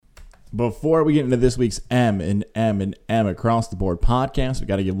Before we get into this week's M Across the Board podcast, we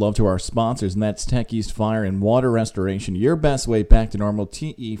got to give love to our sponsors, and that's Tech East Fire and Water Restoration, your best way back to normal,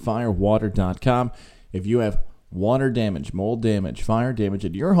 tefirewater.com. If you have water damage, mold damage, fire damage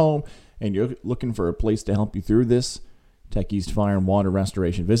at your home, and you're looking for a place to help you through this, Tech East Fire and Water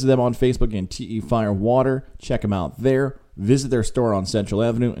Restoration. Visit them on Facebook and TE Fire Water. Check them out there. Visit their store on Central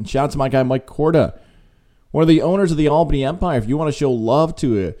Avenue. And shout out to my guy, Mike Corda, one of the owners of the Albany Empire. If you want to show love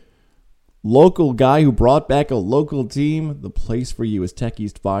to a local guy who brought back a local team, the place for you is Tech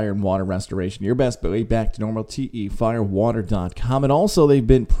East Fire and Water Restoration. Your best way back to normal, tefirewater.com. And also, they've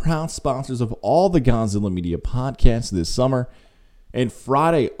been proud sponsors of all the Godzilla Media podcasts this summer. And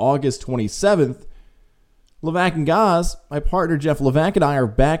Friday, August 27th, Levac and Gaz, my partner Jeff Levac and I are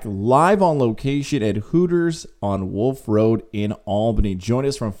back live on location at Hooters on Wolf Road in Albany. Join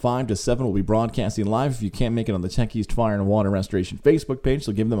us from 5 to 7. We'll be broadcasting live if you can't make it on the Tech East Fire and Water Restoration Facebook page,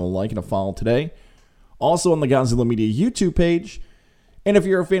 so give them a like and a follow today. Also on the Godzilla Media YouTube page. And if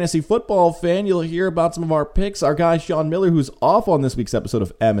you're a fantasy football fan, you'll hear about some of our picks. Our guy Sean Miller, who's off on this week's episode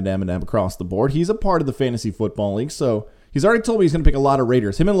of M Across the Board, he's a part of the Fantasy Football League, so he's already told me he's going to pick a lot of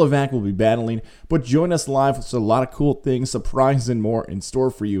Raiders. Him and Levac will be battling, but join us live. There's a lot of cool things, surprises, and more in store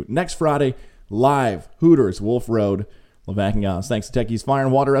for you. Next Friday, live, Hooters, Wolf Road, Levac and Gaz. Thanks to Tech East Fire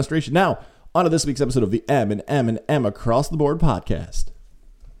and Water Restoration. Now, on to this week's episode of the M Across the Board podcast.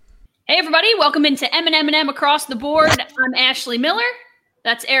 Hey, everybody. Welcome into M Across the Board. I'm Ashley Miller.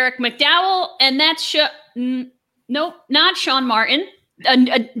 That's Eric McDowell. And that's, nope, not Sean Martin.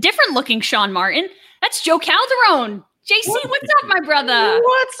 A different-looking Sean Martin. That's Joe Calderone. JC, what's up, my brother?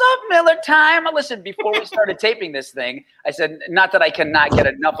 What's up, Miller time? Listen, before we started taping this thing, I said, not that I cannot get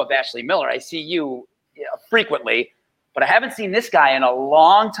enough of Ashley Miller. I see you frequently, but I haven't seen this guy in a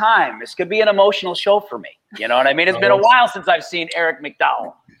long time. This could be an emotional show for me. You know what I mean? It's been a while since I've seen Eric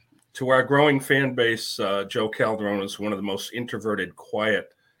McDowell. To our growing fan base, Joe Calderone is one of the most introverted,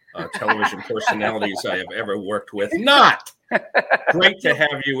 quiet television personalities I have ever worked with. Not! Great to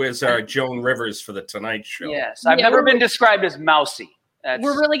have you as our Joan Rivers for the Tonight Show. Yes, I've never been described as mousy.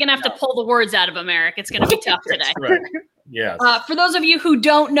 We're really going to have to pull the words out of him, Eric. It's going to be tough today. Right. Yes. For those of you who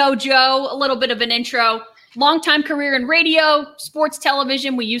don't know Joe, a little bit of an intro. Longtime career in radio, sports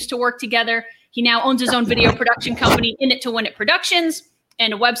television. We used to work together. He now owns his own video production company, In It to Win It Productions,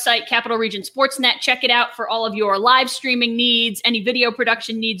 and a website, Capital Region Sportsnet. Check it out for all of your live streaming needs, any video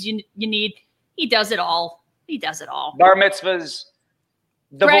production needs you need. He does it all. He does it all. Bar mitzvahs,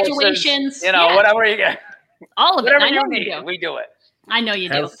 graduations, whatever you get. All of whatever it. I know you do. We do it. I know you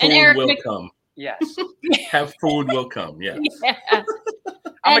do. Have food And Eric will come. Yes. Have food will come. Yes. Yeah.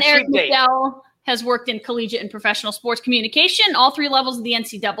 And Eric McDowell has worked in collegiate and professional sports communication, all three levels of the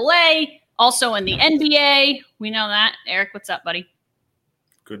NCAA, also in the NBA. We know that. Eric, what's up, buddy?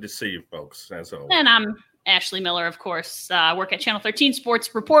 Good to see you, folks, as always. And I'm Ashley Miller, of course. Work at Channel 13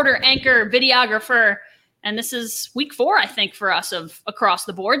 sports reporter, anchor, videographer. And this is week 4, I think, for us of Across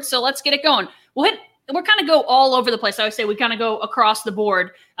the Board. So let's get it going. We're kind of go all over the place. I always say we kind of go across the board.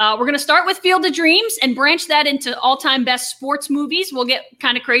 We're going to start with Field of Dreams and branch that into all-time best sports movies. We'll get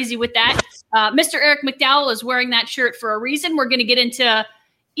kind of crazy with that. Mr. Eric McDowell is wearing that shirt for a reason. We're going to get into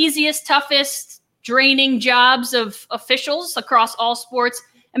easiest, toughest, draining jobs of officials across all sports.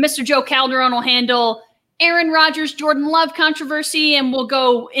 And Mr. Joe Calderone will handle Aaron Rodgers, Jordan Love controversy, and we'll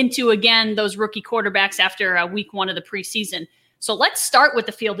go into, again, those rookie quarterbacks after week 1 of the preseason. So let's start with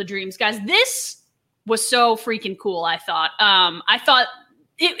the Field of Dreams, guys. This was so freaking cool, I thought.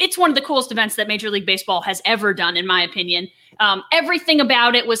 It's one of the coolest events that Major League Baseball has ever done, in my opinion. Everything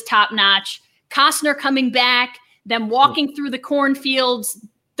about it was top-notch. Costner coming back, them walking through the cornfields,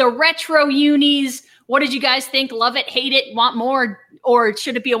 the retro unis. What did you guys think? Love it, hate it, want more, or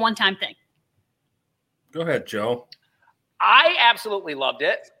should it be a one-time thing? Go ahead, Joe. I absolutely loved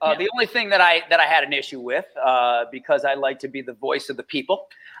it. The only thing that I had an issue with, because I like to be the voice of the people,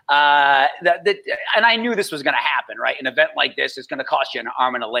 and I knew this was going to happen, right? An event like this is going to cost you an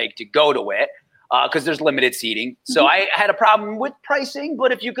arm and a leg to go to it because there's limited seating. So I had a problem with pricing,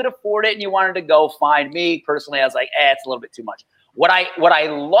 but if you could afford it and you wanted to go, fine. Me personally, I was like, it's a little bit too much. What I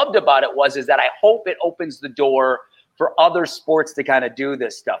loved about it is that I hope it opens the door for other sports to kind of do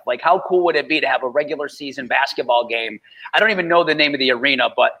this stuff. Like, how cool would it be to have a regular season basketball game? I don't even know the name of the arena,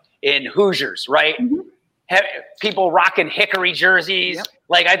 but in Hoosiers, right? Mm-hmm. Have people rocking Hickory jerseys. Yep.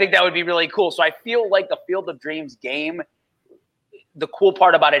 Like, I think that would be really cool. So I feel like the Field of Dreams game, the cool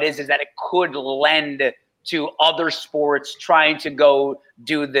part about it is that it could lend to other sports trying to go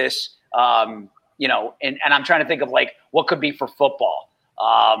do this, and I'm trying to think of like what could be for football.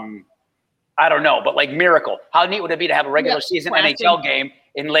 I don't know, but like miracle. How neat would it be to have a regular season NHL game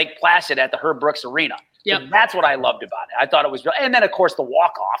in Lake Placid at the Herb Brooks Arena? Yep. So that's what I loved about it. I thought it was, and then of course the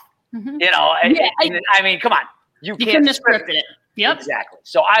walk-off. You know, I mean, come on, you can't have scripted it. Yep, exactly.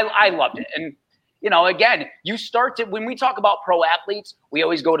 So I loved it, and you know, again, you start to, when we talk about pro athletes, we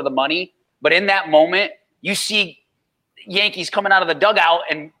always go to the money, but in that moment, you see Yankees coming out of the dugout,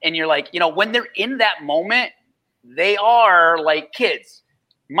 and you're like, you know, when they're in that moment, they are like kids.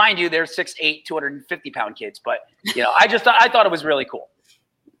 Mind you, they're 6'8", 250-pound kids, but you know, I thought it was really cool.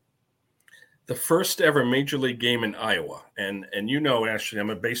 The first ever major league game in Iowa, and you know, Ashley, I'm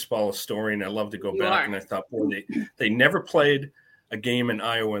a baseball historian. I love to go back, and I thought, boy, they never played a game in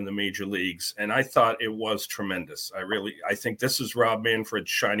Iowa in the major leagues, and I thought it was tremendous. I think this is Rob Manfred's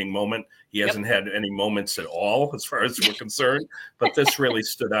shining moment. He hasn't had any moments at all, as far as we're concerned, but this really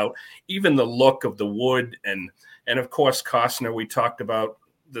stood out. Even the look of the wood, and of course Costner, we talked about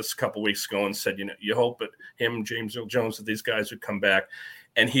this a couple weeks ago and said, you know, you hope that him, James Earl Jones, that these guys would come back.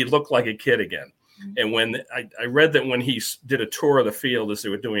 And he looked like a kid again. And when I read that when he did a tour of the field as they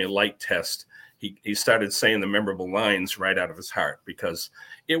were doing a light test, he started saying the memorable lines right out of his heart, because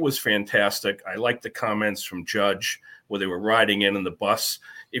it was fantastic. I liked the comments from Judge where they were riding in the bus.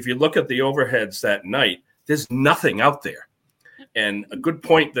 If you look at the overheads that night, there's nothing out there. And a good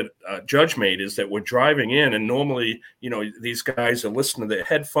point that Judge made is that we're driving in, and normally, you know, these guys are listening to their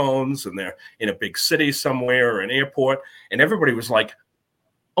headphones and they're in a big city somewhere or an airport, and everybody was like,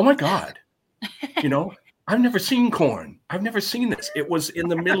 oh my God, you know, I've never seen corn. I've never seen this. It was in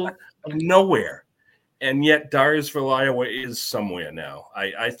the middle of nowhere. And yet Dyersville, Iowa is somewhere now.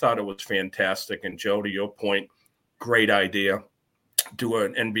 I thought it was fantastic. And Joe, to your point, great idea. Do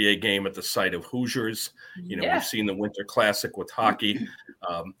an NBA game at the site of Hoosiers. You know, we've seen the Winter Classic with hockey.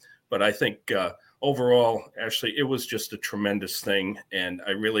 But I think overall, Ashley, it was just a tremendous thing. And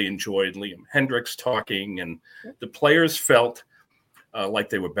I really enjoyed Liam Hendriks talking. And the players felt like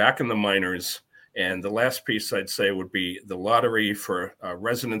they were back in the minors. And the last piece I'd say would be the lottery for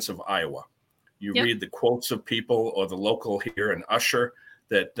residents of Iowa. You read the quotes of people or the local here in Usher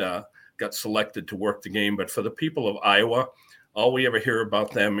that got selected to work the game. But for the people of Iowa, all we ever hear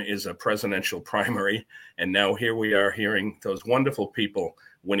about them is a presidential primary. And now here we are hearing those wonderful people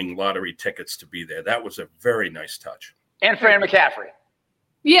winning lottery tickets to be there. That was a very nice touch. And Fran McCaffrey.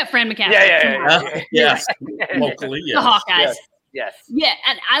 Yeah, Fran McCaffrey. Yeah. Yes. Locally, yes. The Hawkeyes. Yes. Yeah,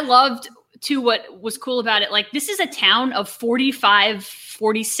 and I loved, too, what was cool about it. Like, this is a town of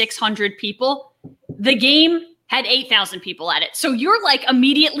 4,600 people. The game had 8,000 people at it. So you're like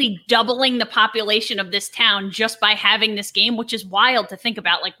immediately doubling the population of this town just by having this game, which is wild to think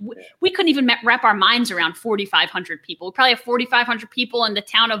about. Like, we couldn't even wrap our minds around 4,500 people. We probably have 4,500 people in the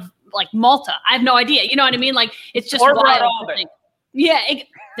town of, like, Malta. I have no idea. You know what I mean? Like, it's just wild to think. Yeah,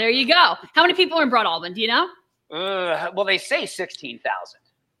 there you go. How many people are in Broad Alban? Do you know? Well, they say 16,000.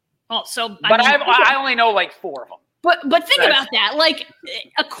 Well, so I only know like 4 of them. But think about that. Like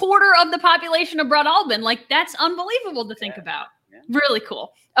a quarter of the population of Broad Alban. Like, that's unbelievable to think about. Yeah. Really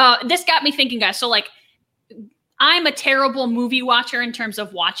cool. This got me thinking, guys. So, like, I'm a terrible movie watcher in terms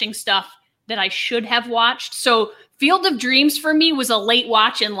of watching stuff that I should have watched. So Field of Dreams for me was a late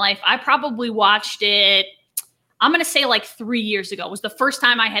watch in life. I probably watched it, I'm going to say like 3 years ago. It was the first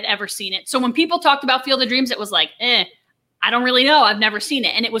time I had ever seen it. So when people talked about Field of Dreams, it was like, I don't really know. I've never seen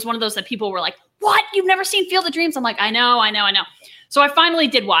it. And it was one of those that people were like, what? You've never seen Field of Dreams? I'm like, I know. So I finally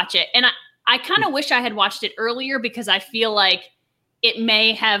did watch it. And I kind of wish I had watched it earlier, because I feel like it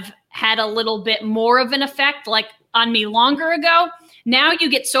may have had a little bit more of an effect like on me longer ago. Now you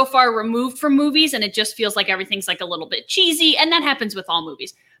get so far removed from movies and it just feels like everything's like a little bit cheesy. And that happens with all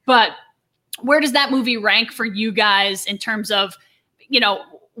movies. But where does that movie rank for you guys in terms of, you know,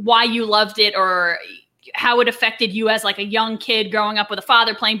 why you loved it or how it affected you as like a young kid growing up with a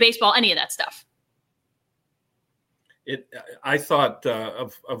father playing baseball, any of that stuff? I thought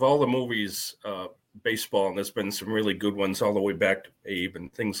of all the movies, baseball, and there's been some really good ones all the way back to Abe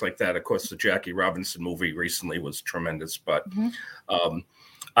and things like that. Of course, the Jackie Robinson movie recently was tremendous, but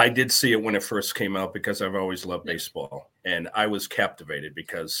I did see it when it first came out because I've always loved baseball, and I was captivated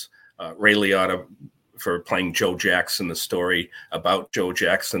because Ray Liotta, for playing Joe Jackson, the story about Joe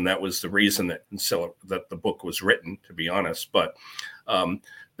Jackson, that was the reason that the book was written, to be honest. But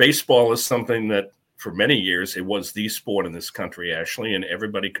baseball is something that for many years it was the sport in this country, Ashley, and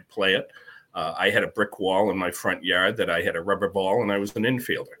everybody could play it. I had a brick wall in my front yard that I had a rubber ball, and I was an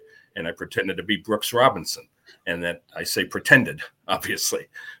infielder, and I pretended to be Brooks Robinson. And that I say pretended, obviously.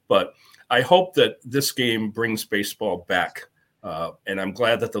 But I hope that this game brings baseball back And I'm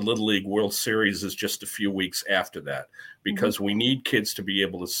glad that the Little League World Series is just a few weeks after that, because we need kids to be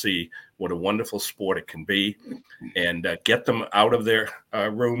able to see what a wonderful sport it can be, and get them out of their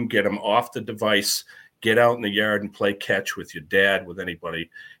room, get them off the device, get out in the yard and play catch with your dad, with anybody.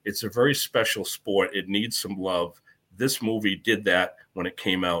 It's a very special sport. It needs some love. This movie did that when it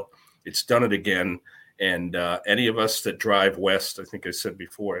came out. It's done it again. And any of us that drive west, I think I said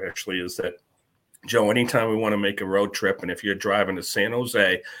before, actually, is that, Joe, anytime we want to make a road trip, and if you're driving to San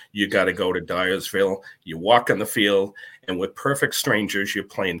Jose, you got to go to Dyersville. You walk on the field, and with perfect strangers, you're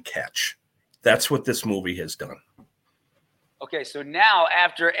playing catch. That's what this movie has done. Okay, so now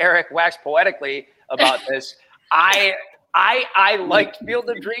after Eric waxed poetically about this, I liked Field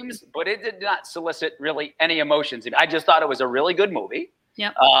of Dreams, but it did not solicit really any emotions. I just thought it was a really good movie.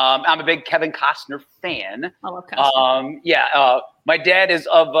 Yep. I'm a big Kevin Costner fan. I love Costner. My dad is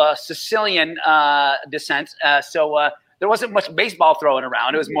of Sicilian descent, so there wasn't much baseball throwing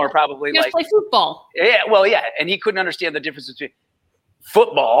around. It was more probably like play football. Yeah, well, yeah, and he couldn't understand the difference between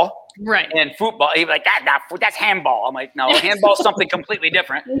football and football. He was like, that's handball. I'm like, no, handball's something completely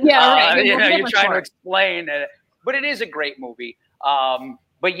different. Yeah, right. You're trying to explain it, but it is a great movie.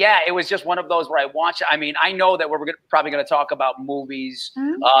 But yeah, it was just one of those where I watch. I mean, I know that we're probably going to talk about movies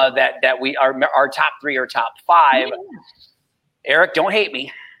that we are our top 3 or top 5. Yeah. Eric, don't hate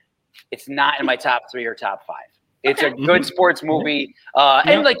me. It's not in my top 3 or top 5. It's a good sports movie,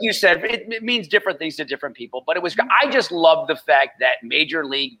 and like you said, it means different things to different people. But it was. I just love the fact that Major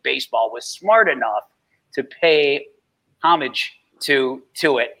League Baseball was smart enough to pay homage to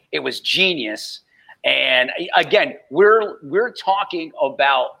it. It was genius. And again, we're talking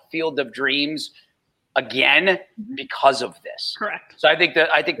about Field of Dreams again because of this. Correct. So I think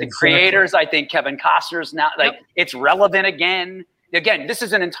the creators, I think Kevin Costner's now it's relevant again. Again, this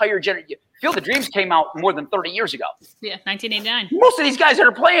is an entire generation. Field of Dreams came out more than 30 years ago. Yeah, 1989. Most of these guys that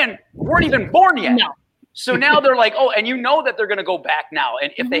are playing weren't even born yet. No. So now they're like, oh, and you know that they're going to go back now.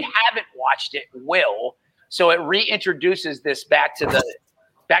 And if they haven't watched it, will. So it reintroduces this back to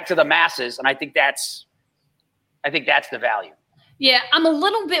the masses, and I think that's the value. Yeah, I'm a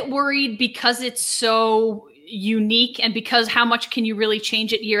little bit worried because it's so unique and because how much can you really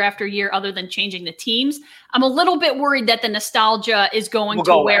change it year after year other than changing the teams. I'm a little bit worried that the nostalgia is going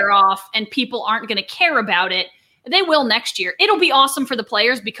to wear off and people aren't going to care about it. They will next year. It'll be awesome for the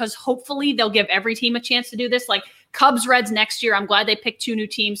players because hopefully they'll give every team a chance to do this. Like Cubs, Reds next year. I'm glad they picked 2 new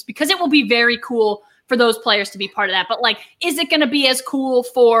teams because it will be very cool for those players to be part of that. But like, is it going to be as cool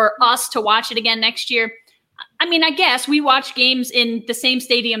for us to watch it again next year? I mean, I guess we watch games in the same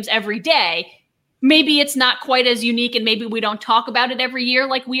stadiums every day. Maybe it's not quite as unique and maybe we don't talk about it every year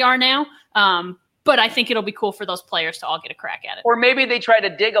like we are now. But I think it'll be cool for those players to all get a crack at it. Or maybe they try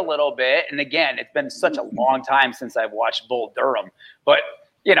to dig a little bit. And again, it's been such a long time since I've watched Bull Durham. But,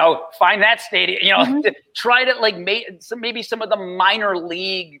 find that stadium, try to like maybe some of the minor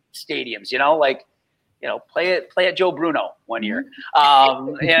league stadiums, play at Joe Bruno one year,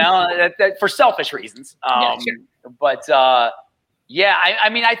 for selfish reasons. But I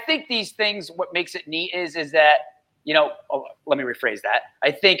mean, I think these things, what makes it neat is that, let me rephrase that.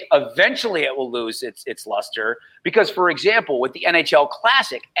 I think eventually it will lose its luster because, for example, with the NHL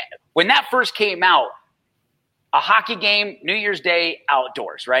Classic, when that first came out, a hockey game, New Year's Day,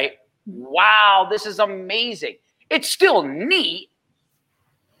 outdoors, right? Wow, this is amazing. It's still neat,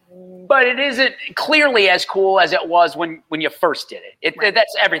 but it isn't clearly as cool as it was when you first did it.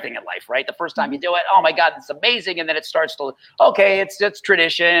 That's everything in life, right? The first time you do it, oh my God, it's amazing. And then it starts to, okay, it's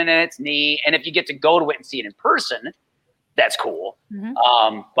tradition and it's neat. And if you get to go to it and see it in person, that's cool.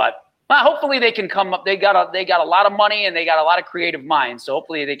 But hopefully they can come up. They got a lot of money and they got a lot of creative minds. So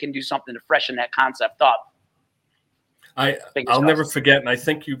hopefully they can do something to freshen that concept up. I'll never forget, and I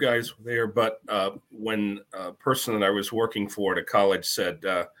think you guys were there, but when a person that I was working for at a college said,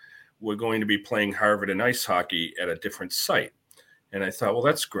 we're going to be playing Harvard and ice hockey at a different site. And I thought, well,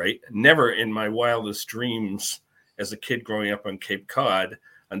 that's great. Never in my wildest dreams as a kid growing up on Cape Cod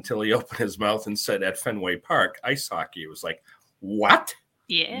until he opened his mouth and said at Fenway Park, ice hockey. It was like, what?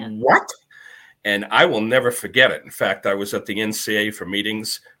 Yeah. What? And I will never forget it. In fact, I was at the NCAA for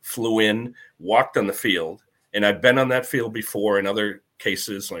meetings, flew in, walked on the field. And I've been on that field before in other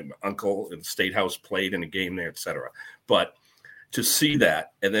cases, like my uncle in the State House played in a game there, et cetera. But to see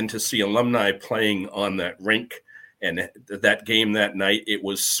that and then to see alumni playing on that rink and that game that night, it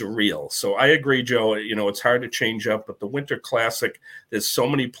was surreal. So I agree, Joe, it's hard to change up, but the Winter Classic, there's so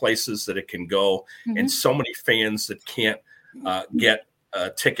many places that it can go and so many fans that can't get a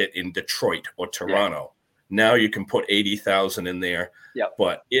ticket in Detroit or Toronto. Now you can put 80,000 in there. Yep.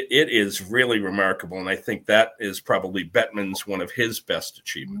 But it is really remarkable. And I think that is probably Bettman's one of his best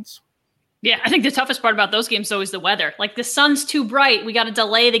achievements. Yeah, I think the toughest part about those games is always the weather. Like the sun's too bright, we got to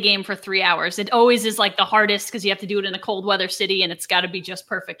delay the game for 3 hours. It always is like the hardest because you have to do it in a cold weather city, and it's got to be just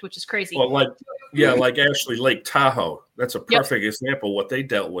perfect, which is crazy. Well, like actually Lake Tahoe. That's a perfect example of what they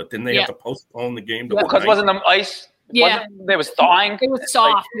dealt with. Didn't they have to postpone the game? Because wasn't the ice? Yeah, it was thawing. It was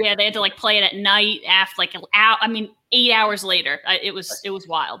soft. Yeah, they had to like play it at night after 8 hours later. It was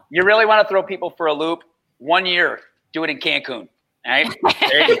wild. You really want to throw people for a loop? 1 year, do it in Cancun. All right.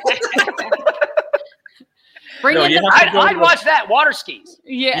 I'd watch that water skis.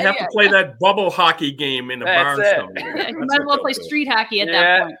 Yeah, you have to play that bubble hockey game in a barn somewhere. You might as well play street hockey at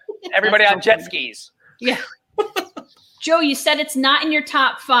that point. Everybody on jet skis. Yeah. Joe, you said it's not in your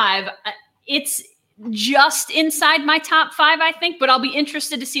top 5. It's just inside my top 5, I think, but I'll be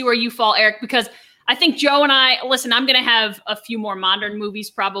interested to see where you fall, Eric, because I think Joe and I, listen, I'm going to have a few more modern movies,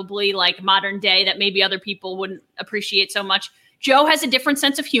 probably like modern day, that maybe other people wouldn't appreciate so much. Joe has a different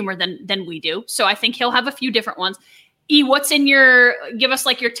sense of humor than we do. So I think he'll have a few different ones. What's in give us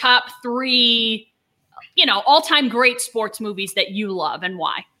like your top 3, all-time great sports movies that you love and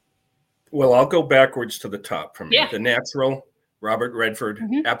why? Well, I'll go backwards to the top for me. Yeah. The Natural, Robert Redford,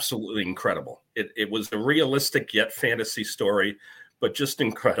 absolutely incredible. It was a realistic yet fantasy story, but just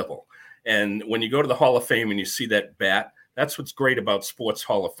incredible. And when you go to the Hall of Fame and you see that bat, that's what's great about sports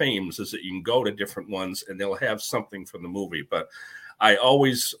Hall of Fames is that you can go to different ones and they'll have something from the movie. But I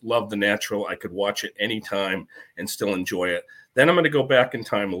always loved The Natural. I could watch it anytime and still enjoy it. Then I'm going to go back in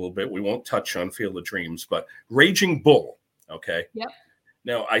time a little bit. We won't touch on Field of Dreams, but Raging Bull. Okay. Yep.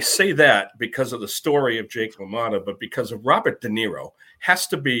 Now, I say that because of the story of Jake LaMotta, but because of Robert De Niro has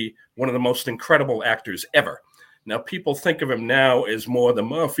to be one of the most incredible actors ever. Now, people think of him now as more the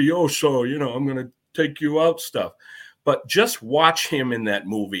mafioso, I'm going to take you out stuff. But just watch him in that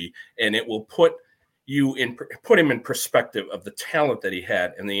movie, and it will put him in perspective of the talent that he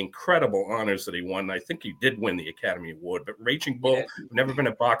had and the incredible honors that he won. I think he did win the Academy Award, but Raging Bull, I've never been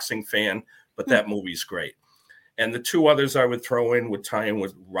a boxing fan, but that movie's great. And the 2 others I would throw in would tie in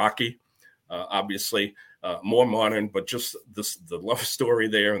with Rocky, obviously more modern, but just the love story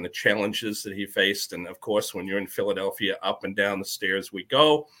there and the challenges that he faced. And of course, when you're in Philadelphia, up and down the stairs we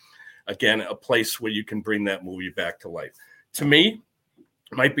go. Again, a place where you can bring that movie back to life. To me,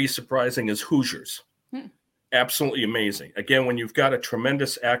 might be surprising is Hoosiers. Absolutely amazing. Again, when you've got a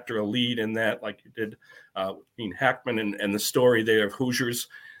tremendous actor, a lead in that, like you did Gene Hackman and the story there of Hoosiers,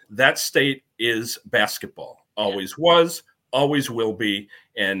 that state is basketball. Always was, always will be.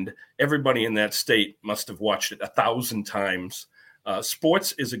 And everybody in that state must have watched it 1,000 times.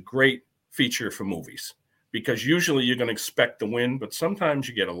 Sports is a great feature for movies, because usually you're going to expect the win, but sometimes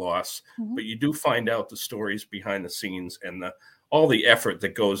you get a loss. But you do find out the stories behind the scenes and all the effort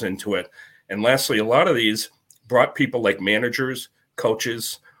that goes into it. And lastly, a lot of these brought people like managers,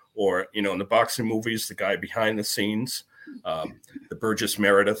 coaches, or, in the boxing movies, the guy behind the scenes, the Burgess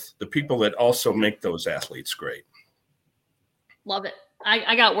Meredith, the people that also make those athletes great. Love it.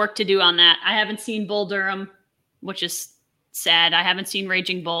 I got work to do on that. I haven't seen Bull Durham, which is sad. I haven't seen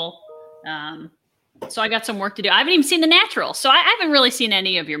Raging Bull. So I got some work to do. I haven't even seen The Natural. So I haven't really seen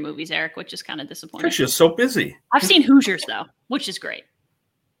any of your movies, Eric, which is kind of disappointing. Because you're so busy. I've seen Hoosiers, though, which is great.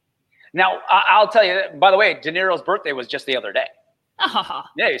 Now, I'll tell you, by the way, De Niro's birthday was just the other day. Oh.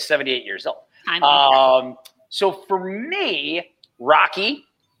 Yeah, he was 78 years old. So for me, Rocky,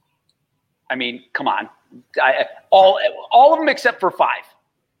 I mean, come on. All of them except for 5.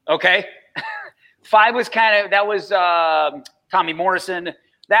 Okay? 5 was that was Tommy Morrison.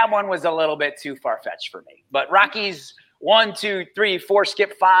 That one was a little bit too far-fetched for me. But Rocky's 1, 2, 3, 4,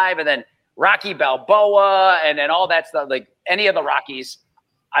 skip 5, and then Rocky Balboa, and then all that stuff. Like any of the Rockies,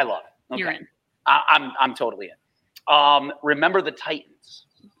 I love it. Okay. You're in. I'm totally in. Remember the Titans.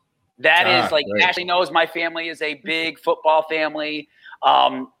 That is like great. Ashley knows my family is a big football family.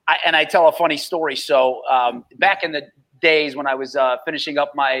 I tell a funny story. So back in the days when I was finishing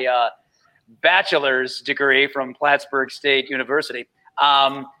up my bachelor's degree from Plattsburgh State University,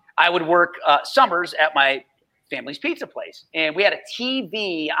 I would work summers at my family's pizza place. And we had a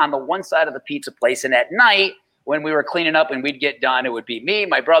TV on the one side of the pizza place. And at night, when we were cleaning up and we'd get done, it would be me,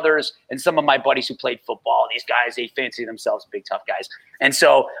 my brothers, and some of my buddies who played football. These guys, they fancy themselves big, tough guys. And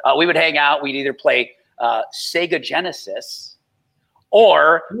so we would hang out. We'd either play Sega Genesis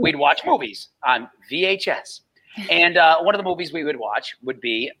or we'd watch movies on VHS. And one of the movies we would watch would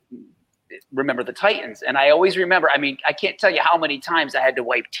be Remember the Titans. And I always remember, I mean, I can't tell you how many times I had to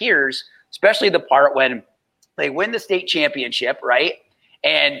wipe tears, especially the part when they win the state championship, right?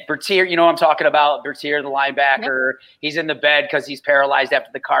 And Bertier, you know what I'm talking about? Bertier, the linebacker, he's in the bed because he's paralyzed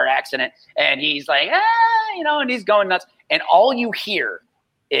after the car accident. And he's like, and he's going nuts. And all you hear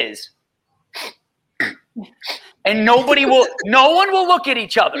is, and no one will look at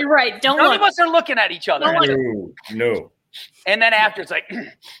each other. You're right. None of us are looking at each other. No. And then after, it's like,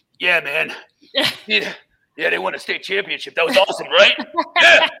 yeah, man. Yeah, they won a state championship. That was awesome, right?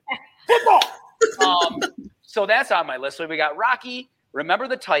 Yeah. Football. So that's on my list. So we got Rocky, Remember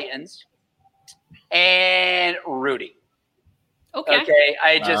the Titans, and Rudy. Okay.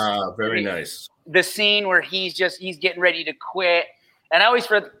 Very nice. The scene where he's getting ready to quit. And I always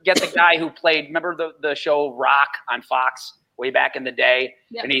forget the guy who played, remember the show Rock on Fox way back in the day?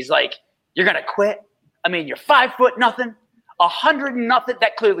 Yep. And he's like, you're going to quit? I mean, you're 5 foot nothing, 100 and nothing.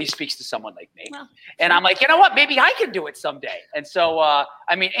 That clearly speaks to someone like me. Well, and I'm like, you know what? Maybe I can do it someday. And so,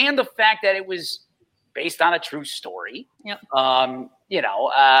 and the fact that it was based on a true story. Yep.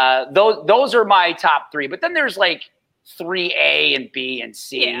 Those are my top three. But then there's like 3A and B and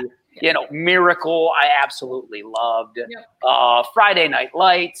C. Yeah. You know, Miracle, I absolutely loved. Yep. Friday Night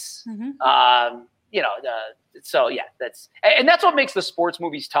Lights. Mm-hmm. That's what makes the sports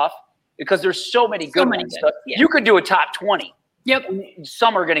movies tough, because there's so many good ones. Yeah. You could do a top 20. Yep.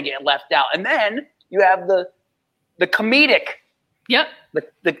 Some are going to get left out. And then you have the comedic. Yep.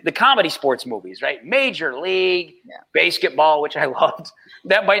 The comedy sports movies, right? Major League, Basketball, which I loved.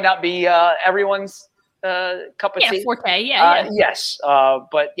 That might not be everyone's cup of tea. Forte. Yeah. Yes.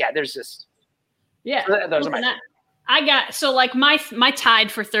 But yeah, there's this. Yeah. Those are my. I got, so like my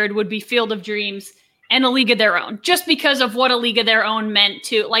tied for third would be Field of Dreams and A League of Their Own, just because of what A League of Their Own meant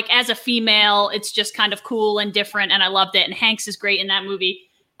to, like, as a female, it's just kind of cool and different, and I loved it. And Hanks is great in that movie.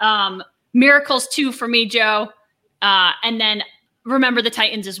 Miracles 2 for me, Joe. And then Remember the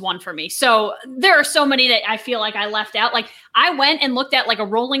Titans is 1 for me. So there are so many that I feel like I left out. Like, I went and looked at like a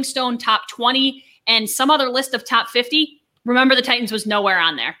Rolling Stone top 20 and some other list of top 50. Remember the Titans was nowhere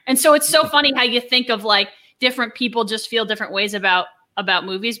on there. And so it's so funny how you think of like different people just feel different ways about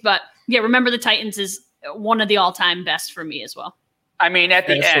movies. But yeah, Remember the Titans is one of the all-time best for me as well. I mean, at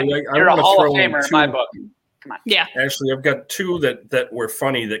the end, you're a Hall of Famer in my book. Come on. Yeah. Actually, I've got two that were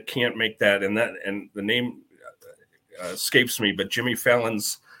funny that can't make that, and the name escapes me, but Jimmy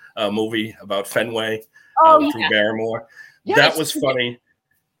Fallon's movie about Fenway through Barrymore. Yes. That was funny.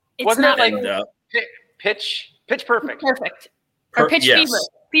 Wasn't it like Pitch Perfect? Perfect. Or Pitch Fever.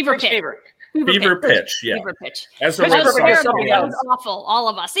 Fever Pitch. Fever Pitch, yeah. Fever Pitch. As a that was awful, all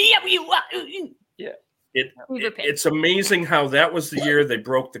of us. Yeah. It's amazing how that was the year they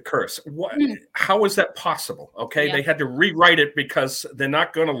broke the curse. How is that possible? Okay, They had to rewrite it because they're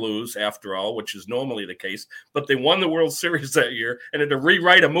not going to lose after all, which is normally the case. But they won the World Series that year and had to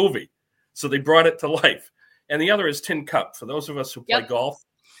rewrite a movie, so they brought it to life. And the other is Tin Cup. For those of us who play golf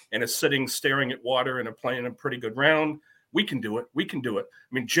and are sitting staring at water and are playing a pretty good round, we can do it. We can do it.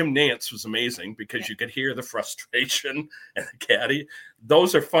 I mean, Jim Nantz was amazing because you could hear the frustration and the caddy.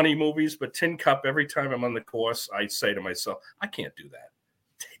 Those are funny movies, but Tin Cup, every time I'm on the course, I say to myself, I can't do that.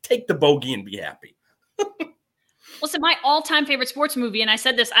 Take the bogey and be happy. Listen, my all-time favorite sports movie, and I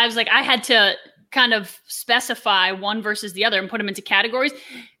said this, I was like, I had to kind of specify one versus the other and put them into categories,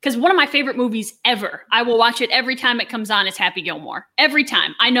 because one of my favorite movies ever, I will watch it every time it comes on, is Happy Gilmore. Every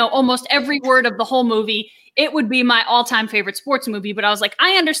time. I know almost every word of the whole movie. It would be my all-time favorite sports movie, but I was like,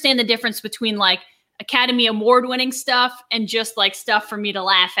 I understand the difference between like Academy Award winning stuff and just like stuff for me to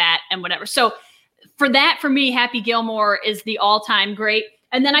laugh at and whatever. So for me, Happy Gilmore is the all-time great.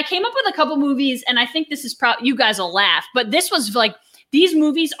 And then I came up with a couple movies, and I think this is probably, you guys will laugh, but this was like, these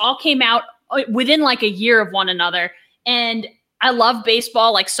movies all came out within like a year of one another. And I love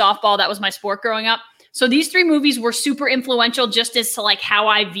baseball, like softball. That was my sport growing up. So these 3 movies were super influential just as to like how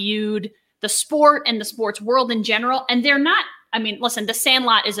I viewed the sport and the sports world in general. And they're not, I mean, listen, The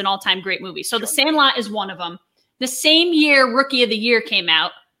Sandlot is an all-time great movie. So The Sandlot is one of them. The same year Rookie of the Year came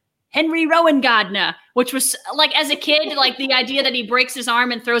out, Henry Rowan Gardner, which was like, as a kid, like the idea that he breaks his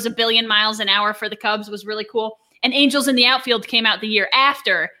arm and throws 1 billion miles an hour for the Cubs was really cool. And Angels in the Outfield came out the year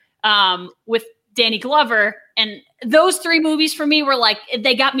after with Danny Glover. And those 3 movies for me were like,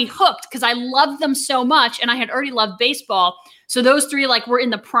 they got me hooked because I loved them so much. And I had already loved baseball. So those 3 like were in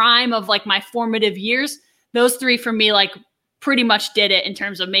the prime of like my formative years. Those 3 for me like pretty much did it in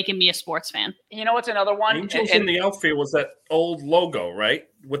terms of making me a sports fan. You know what's another one? Angels in the Outfield was that old logo, right?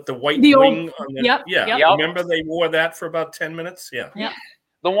 With the white wing on the Remember they wore that for about 10 minutes? Yeah. Yep.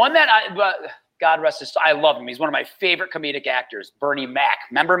 The one that God rest his soul, I love him. He's one of my favorite comedic actors, Bernie Mac.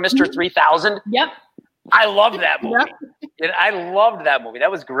 Remember Mr. 3000? Yep. I loved that movie. Yep. I loved that movie.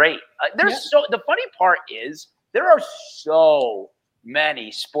 That was great. The funny part is there are so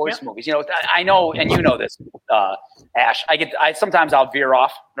many sports movies. You know, I know, and you know this, Ash. Sometimes I'll veer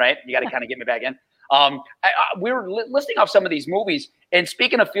off, right? You got to kind of get me back in. We were listing off some of these movies, and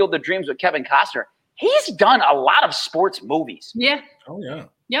speaking of Field of Dreams with Kevin Costner, he's done a lot of sports movies. Yeah. Oh yeah.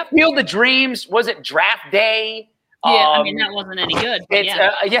 Yep. Field of Dreams, was it Draft Day? Yeah, I mean that wasn't any good.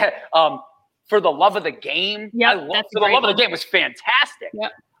 For the Love of the Game. Yeah, For the Love of the Game was fantastic.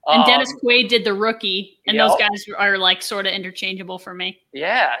 Yep. And Dennis Quaid did The Rookie, and Yep. those guys are like sort of interchangeable for me.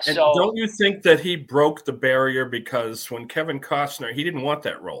 Yeah. And So don't you think that he broke the barrier, because when Kevin Costner, he didn't want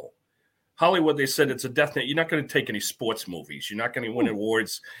that role. Hollywood, they said it's a death knell. You're not going to take any sports movies. You're not going to win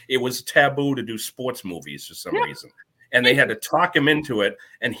awards. It was taboo to do sports movies for some reason. And they had to talk him into it,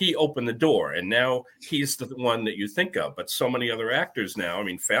 and he opened the door. And now he's the one that you think of. But so many other actors now, I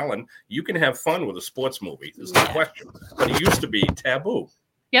mean, Fallon, you can have fun with a sports movie. There's no question. But it used to be taboo.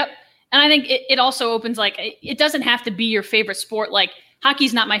 Yep. And I think it also opens, like, it doesn't have to be your favorite sport. Like,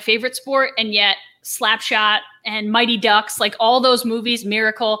 hockey's not my favorite sport, and yet Slapshot and Mighty Ducks, like all those movies,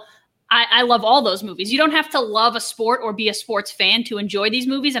 Miracle, I love all those movies. You don't have to love a sport or be a sports fan to enjoy these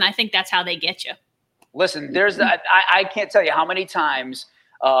movies, and I think that's how they get you. listen, I can't tell you how many times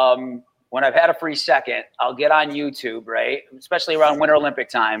when I've had a free second, I'll get on YouTube, right, especially around Winter Olympic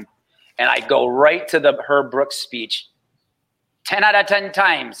time, and I go right to the Herb Brooks speech. 10 out of 10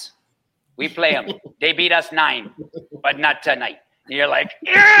 times we play them. They beat us 9, but not tonight. And you're like,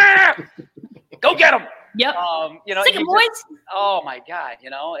 yeah, go get them. Yep. Stick 'em, boys. Oh my God.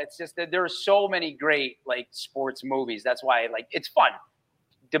 It's just that there are so many great like sports movies. That's why it's fun.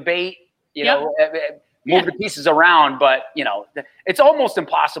 Debate, move the pieces around, but it's almost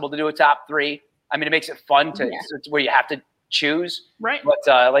impossible to do a top 3. I mean, it makes it fun to where you have to choose. Right.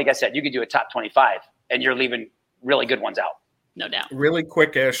 But like I said, you could do a top 25 and you're leaving really good ones out. No doubt. Really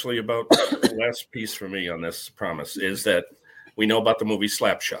quick, Ashley, about the last piece for me on this promise is that we know about the movie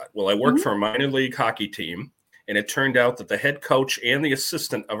Slapshot. Well, I worked for a minor league hockey team, and it turned out that the head coach and the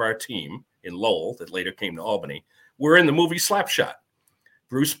assistant of our team in Lowell, that later came to Albany, were in the movie Slapshot.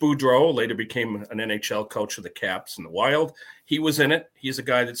 Bruce Boudreau later became an NHL coach of the Caps and the Wild. He was in it. He's a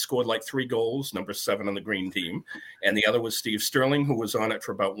guy that scored like 3 goals, number 7 on the green team. And the other was Steve Sterling, who was on it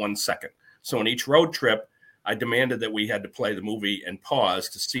for about 1 second. So on each road trip, I demanded that we had to play the movie and pause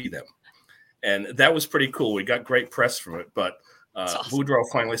to see them. And that was pretty cool. We got great press from it, but awesome. Boudreau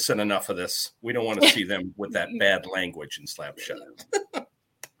finally said enough of this. We don't want to see them with that bad language in Slapshot.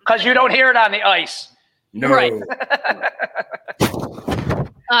 Because you don't hear it on the ice. No. Right.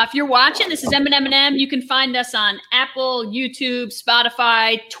 If you're watching, this is M&M. You can find us on Apple, YouTube,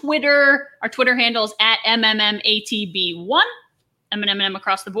 Spotify, Twitter. Our Twitter handle is at MMMATB1. M&M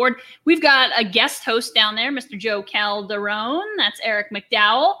across the board. We've got a guest host down there, Mr. Joe Calderone. That's Eric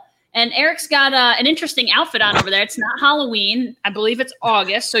McDowell. And Eric's got an interesting outfit on over there. It's not Halloween. I believe it's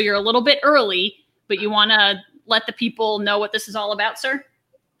August, so you're a little bit early, but you want to let the people know what this is all about, sir?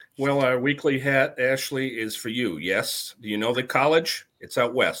 Well, our weekly hat, Ashley, is for you, yes. Do you know the college? It's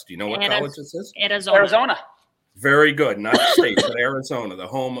out west. Do you know what college this is? Arizona. Very good. Not the state, but Arizona, the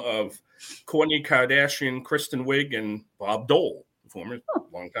home of Kourtney Kardashian, Kristen Wiig, and Bob Dole, former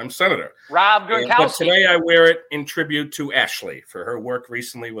longtime senator. Rob Gronkowski. But today I wear it in tribute to Ashley for her work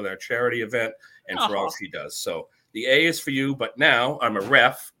recently with our charity event and for all she does. So the A is for you, but now I'm a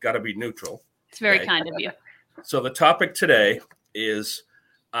ref, got to be neutral. It's very kind of you. So the topic today is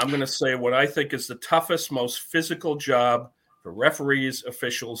I'm going to say what I think is the toughest, most physical job for referees,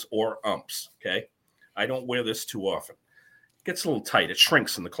 officials, or umps, okay? I don't wear this too often. It gets a little tight. It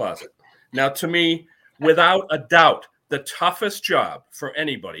shrinks in the closet. Now, to me, without a doubt, the toughest job for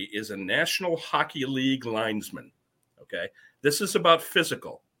anybody is a National Hockey League linesman, okay? This is about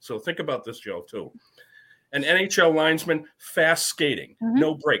physical. So think about this, Joe, too. An NHL linesman, fast skating,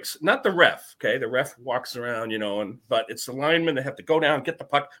 no breaks. Not the ref, okay? The ref walks around, but it's the linemen that have to go down, get the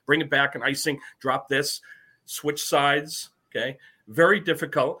puck, bring it back in icing, drop this, switch sides, okay? Very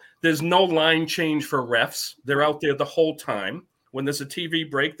difficult. There's no line change for refs. They're out there the whole time. When there's a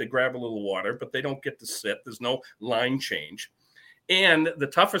TV break, they grab a little water, but they don't get to sit. There's no line change. And the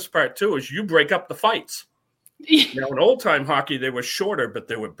toughest part, too, is you break up the fights. Now, in old-time hockey, they were shorter, but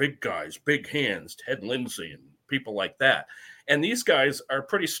they were big guys, big hands, Ted Lindsay and people like that. And these guys are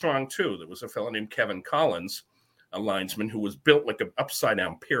pretty strong, too. There was a fellow named Kevin Collins, a linesman, who was built like an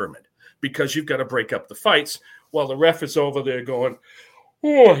upside-down pyramid because you've got to break up the fights while the ref is over there going,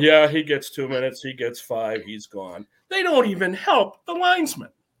 oh, yeah, he gets 2 minutes, he gets 5, he's gone. They don't even help the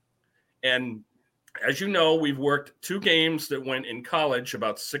linesman. And as you know, we've worked 2 games that went in college,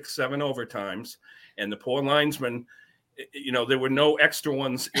 about 6-7 overtimes. And the poor linesman, there were no extra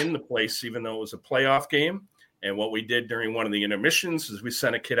ones in the place, even though it was a playoff game. And what we did during one of the intermissions is we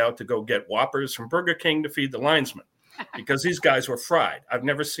sent a kid out to go get Whoppers from Burger King to feed the linesmen because these guys were fried. I've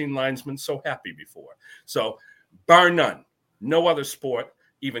never seen linesmen so happy before. So bar none, no other sport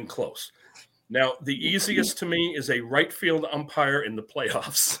even close. Now, the easiest to me is a right field umpire in the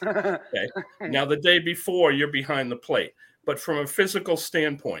playoffs. Okay. Now, the day before, you're behind the plate. But from a physical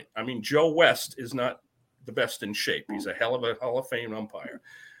standpoint, I mean, Joe West is not the best in shape. He's a hell of a Hall of Fame umpire.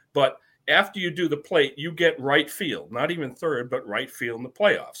 But after you do the plate, you get right field, not even third, but right field in the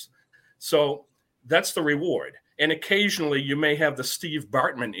playoffs. So that's the reward. And occasionally you may have the Steve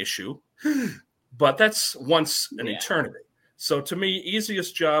Bartman issue, but that's once an eternity. So to me,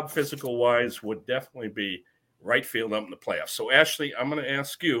 easiest job physical-wise would definitely be right field up in the playoffs. So, Ashley, I'm going to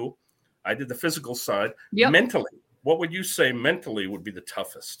ask you, I did the physical side. Yep. Mentally, what would you say mentally would be the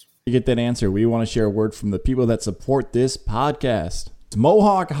toughest? To get that answer, we want to share a word from the people that support this podcast.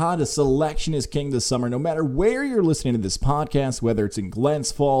 Mohawk Honda selection is king this summer. No matter where you're listening to this podcast, whether it's in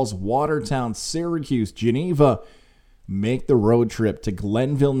Glens Falls, Watertown, Syracuse, Geneva, make the road trip to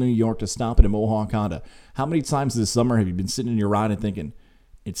Glenville, New York to stop at a Mohawk Honda. How many times this summer have you been sitting in your ride and thinking,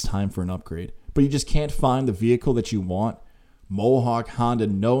 it's time for an upgrade, but you just can't find the vehicle that you want? Mohawk Honda,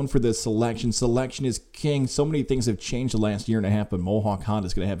 known for this selection. Selection is king. So many things have changed the last year and a half, but Mohawk Honda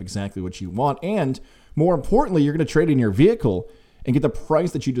is going to have exactly what you want. And more importantly, you're going to trade in your vehicle and get the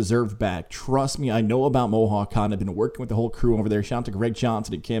price that you deserve back. Trust me, I know about Mohawk Honda. I've been working with the whole crew over there. Shout out to Greg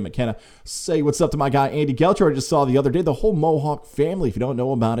Johnson and Cam McKenna. Say what's up to my guy, Andy Gelcher. I just saw the other day. The whole Mohawk family, if you don't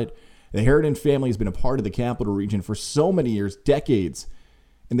know about it, the Harridan family has been a part of the Capital Region for so many years, decades,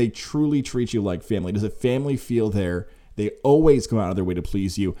 and they truly treat you like family. There's a family feel there. They always go out of their way to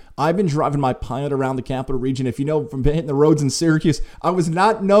please you. I've been driving my Pilot around the Capital Region. If you know from hitting the roads in Syracuse, I was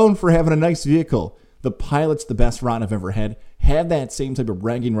not known for having a nice vehicle. The Pilot's the best ride I've ever had. Have that same type of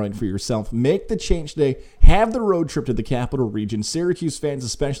bragging right for yourself. Make the change today. Have the road trip to the Capital Region. Syracuse fans,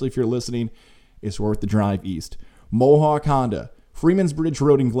 especially if you're listening, it's worth the drive east. Mohawk Honda, Freeman's Bridge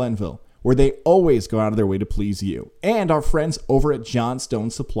Road in Glenville, where they always go out of their way to please you. And our friends over at Johnstone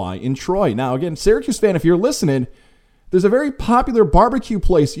Supply in Troy. Now, again, Syracuse fan, if you're listening, there's a very popular barbecue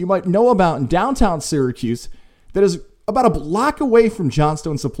place you might know about in downtown Syracuse that is about a block away from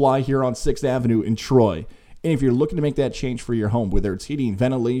Johnstone Supply here on 6th Avenue in Troy. And if you're looking to make that change for your home, whether it's heating,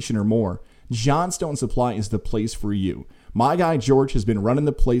 ventilation, or more, Johnstone Supply is the place for you. My guy George has been running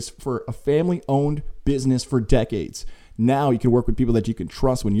the place for a family-owned business for decades. Now you can work with people that you can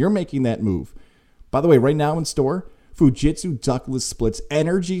trust when you're making that move. By the way, right now in store, Fujitsu ductless splits,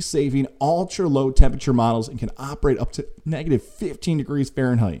 energy-saving, ultra-low temperature models, and can operate up to negative 15 degrees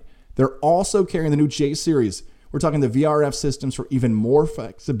Fahrenheit. They're also carrying the new J-Series. We're talking the VRF systems for even more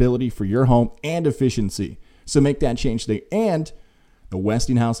flexibility for your home and efficiency. So make that change today. And the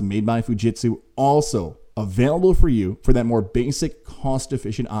Westinghouse made by Fujitsu also available for you for that more basic,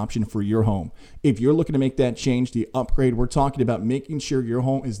 cost-efficient option for your home. If you're looking to make that change, the upgrade, we're talking about making sure your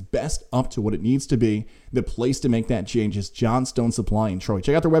home is best up to what it needs to be. The place to make that change is Johnstone Supply in Troy.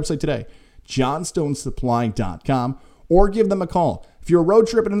 Check out their website today, johnstonesupply.com, or give them a call. If you're road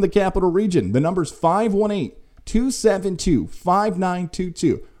tripping into the Capital Region, the number's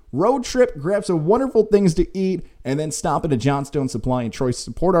 518-272-5922. Road trip, grab some wonderful things to eat, and then stop at a Johnstone Supply in Troy.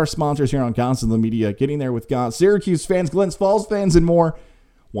 Support our sponsors here on Gonzalo Media. Getting there with God, Syracuse fans, Glens Falls fans, and more.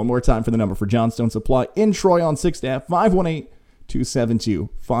 One more time for the number for Johnstone Supply in Troy on 6th Ave,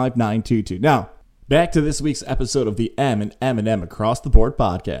 518-272-5922. Now, back to this week's episode of the M&M Across the Board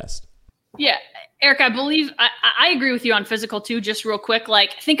podcast. Yeah, Eric, I believe I agree with you on physical too. Just real quick,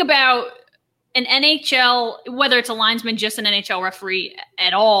 like think about an NHL, whether it's a linesman, just an NHL referee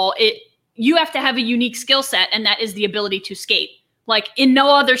at all, you have to have a unique skill set, and that is the ability to skate. Like in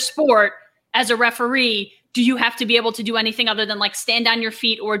no other sport, as a referee, do you have to be able to do anything other than like stand on your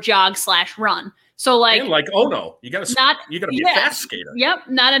feet or jog/run. So like, oh no, you gotta be a fast skater. Yep,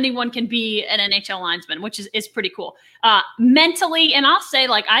 not anyone can be an NHL linesman, which is pretty cool. Mentally, and I'll say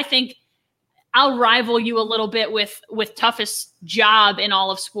like I think I'll rival you a little bit with toughest job in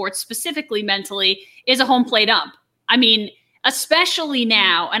all of sports, specifically mentally, is a home plate ump. I mean, especially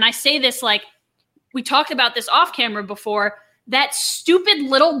now, and I say this like we talked about this off camera before, that stupid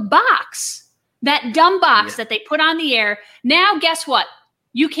little box, that dumb box that they put on the air. Now, guess what?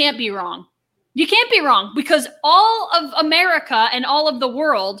 You can't be wrong. You can't be wrong because all of America and all of the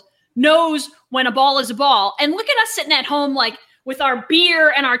world knows when a ball is a ball. And look at us sitting at home like with our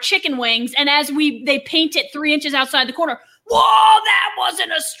beer and our chicken wings, and as they paint it 3 inches outside the corner, whoa, that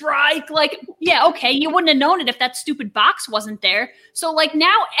wasn't a strike. Like, yeah, okay, you wouldn't have known it if that stupid box wasn't there. So, like,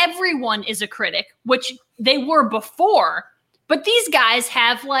 now everyone is a critic, which they were before, But these guys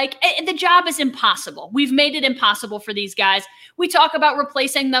have the job is impossible. We've made it impossible for these guys. We talk about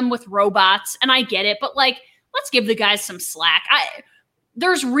replacing them with robots, and I get it, but let's give the guys some slack.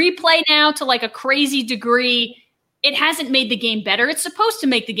 There's replay now to a crazy degree. It hasn't made the game better. It's supposed to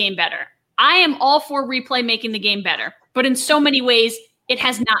make the game better. I am all for replay making the game better, but in so many ways, it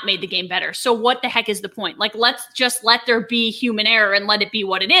has not made the game better. So what the heck is the point? Let's just let there be human error and let it be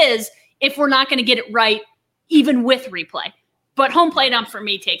what it is if we're not going to get it right, even with replay. But home plate ump for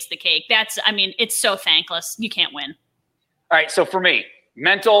me takes the cake. It's so thankless. You can't win. All right, so for me,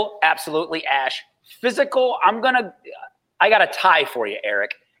 mental, absolutely, Ash. Physical, I got a tie for you,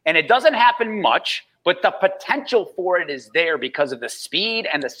 Eric. And it doesn't happen much, but the potential for it is there because of the speed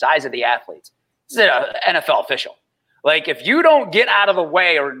and the size of the athletes. This is an NFL official. If you don't get out of the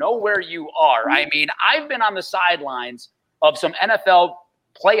way or know where you are, I've been on the sidelines of some NFL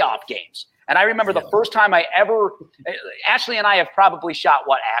playoff games. And I remember the first time Ashley and I have probably shot,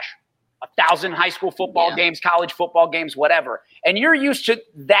 Ash? 1,000 high school football games, college football games, whatever. And you're used to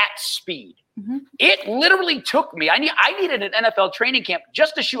that speed. Mm-hmm. It literally took me, I needed an NFL training camp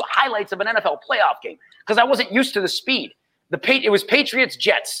just to shoot highlights of an NFL playoff game because I wasn't used to the speed. It was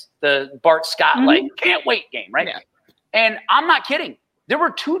Patriots-Jets, the Bart Scott, can't wait game, right? Yeah. And I'm not kidding. There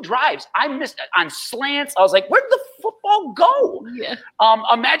were 2 drives I missed on slants. I was like, where'd the football go? Yeah.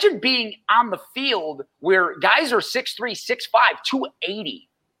 Imagine being on the field where guys are 6'3", 6'5", 280.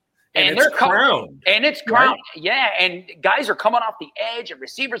 And it's crowned. And it's crowned. Right? Yeah. And guys are coming off the edge and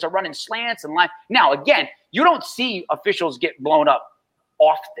receivers are running slants and line. Now, again, you don't see officials get blown up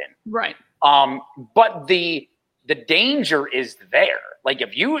often. Right. But the danger is there.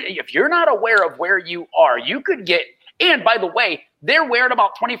 If you're not aware of where you are, you could get, and by the way, they're wearing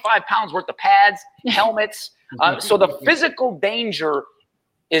about 25 pounds worth of pads, helmets. So the physical danger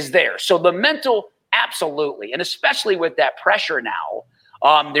is there. So the mental, absolutely. And especially with that pressure now,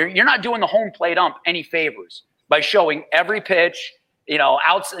 you're not doing the home plate ump any favors by showing every pitch,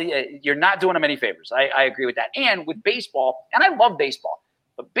 you're not doing them any favors. I agree with that. And with baseball, and I love baseball,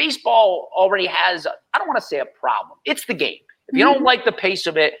 but baseball already has, I don't want to say a problem. It's the game. If you don't like the pace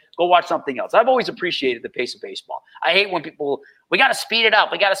of it, go watch something else. I've always appreciated the pace of baseball. I hate when people, we got to speed it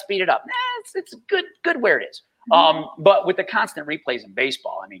up. We got to speed it up. It's good where it is. But with the constant replays in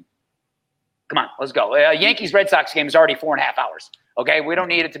baseball, come on, let's go. Yankees-Red Sox game is already 4.5 hours. Okay, we don't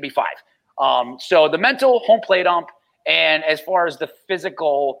need it to be 5. So the mental, home plate ump, and as far as the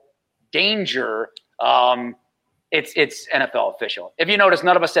physical danger, it's NFL official. If you notice,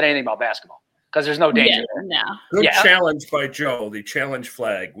 none of us said anything about basketball because there's no danger there. No. Good challenge by Joe. The challenge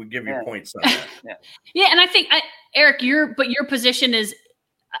flag. We give you points on that. Yeah, and I think, Eric, your position is,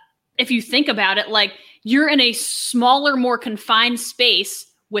 if you think about it, you're in a smaller, more confined space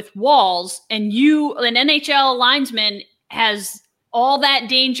with walls, and an NHL linesman has all that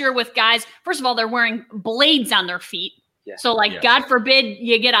danger with guys. First of all, they're wearing blades on their feet. Yeah. So God forbid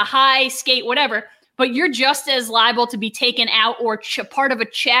you get a high skate, whatever, but you're just as liable to be taken out or part of a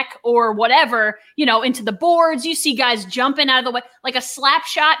check or whatever, into the boards. You see guys jumping out of the way, a slap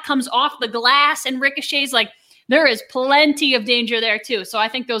shot comes off the glass and ricochets. There is plenty of danger there too. So I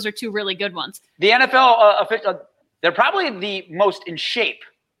think those are 2 really good ones. The NFL official, they're probably the most in shape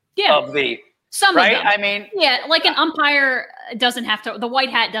of the some right? of them. An umpire doesn't have to. The white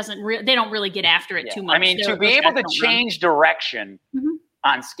hat doesn't. They don't really get after it too much. To be able to change direction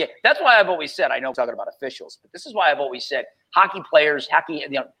on skate. That's why I've always said. I know I'm talking about officials, but this is why I've always said hockey players,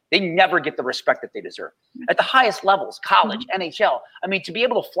 they never get the respect that they deserve at the highest levels, college, NHL. To be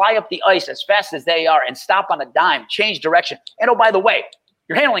able to fly up the ice as fast as they are and stop on a dime, change direction, and oh, by the way,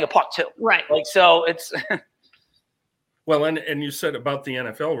 you're handling a puck too, right? So it's. Well, and you said about the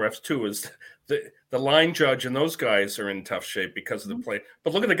NFL refs too, is the line judge and those guys are in tough shape because of the play.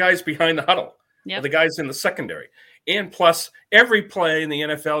 But look at the guys behind the huddle, the guys in the secondary. And plus, every play in the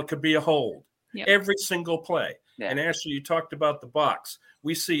NFL could be a hold, every single play. Yeah. And Ashley, you talked about the box.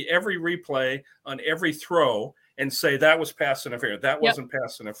 We see every replay on every throw and say that was pass interference. That wasn't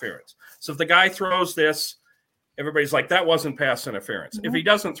pass interference. So if the guy throws this, everybody's like, that wasn't pass interference. If he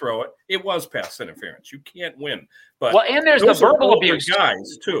doesn't throw it, it was pass interference. You can't win. But and there's the verbal abuse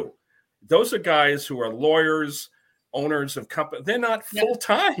guys too. Those are guys who are lawyers, owners of companies. They're not full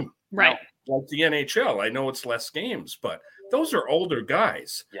time, right? Like the NHL. I know it's less games, but those are older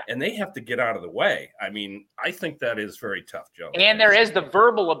guys, and they have to get out of the way. I think that is very tough, Joe. And there is the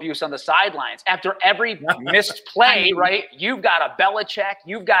verbal abuse on the sidelines after every missed play, right? You've got a Belichick,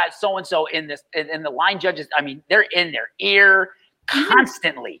 you've got so and so in the line judges. They're in their ear,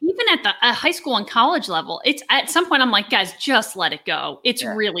 constantly. Even at the high school and college level, it's at some point I'm like, guys, just let it go. It's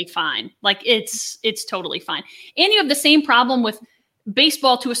really fine. Like it's totally fine. And you have the same problem with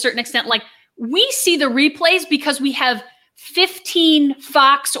baseball to a certain extent. Like we see the replays because we have 15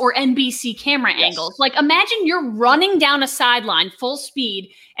 Fox or NBC camera angles. Like imagine you're running down a sideline full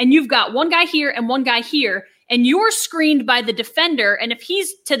speed and you've got one guy here and one guy here, and you're screened by the defender. And if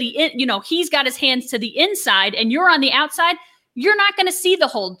he's to the, he's got his hands to the inside and you're on the outside, you're not going to see the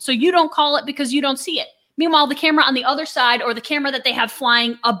hold. So you don't call it because you don't see it. Meanwhile, the camera on the other side or the camera that they have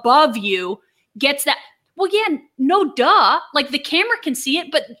flying above you gets that. Well, yeah, no duh. Like the camera can see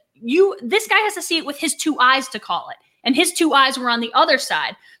it, but this guy has to see it with his two eyes to call it. And his two eyes were on the other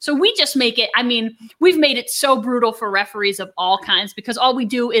side. So we just make it, we've made it so brutal for referees of all kinds because all we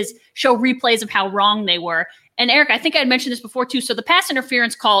do is show replays of how wrong they were. And Eric, I think I had mentioned this before too. So the pass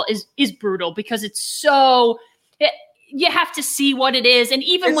interference call is brutal because it's so, you have to see what it is. And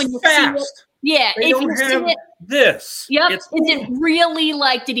even when you fast. See it, they if you see it, this. Yep. Is it really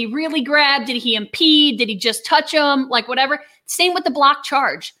did he really grab? Did he impede? Did he just touch him? Like whatever. Same with the block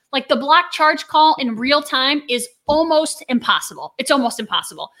charge. Like the block charge call in real time is almost impossible. It's almost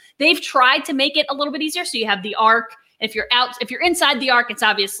impossible. They've tried to make it a little bit easier. So you have the arc. If you're inside the arc, it's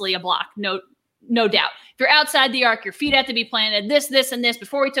obviously a block. No doubt. If you're outside the arc, your feet have to be planted. This, and this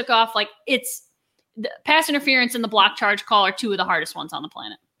before we took off. Like it's the pass interference and the block charge call are two of the hardest ones on the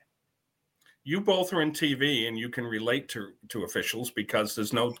planet. You both are in TV and you can relate to officials because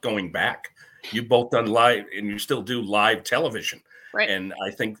there's no going back. You both done live and you still do live television. Right. And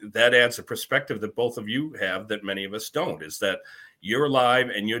I think that adds a perspective that both of you have that many of us don't, is that you're live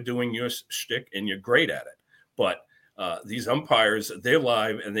and you're doing your shtick and you're great at it. But these umpires, they're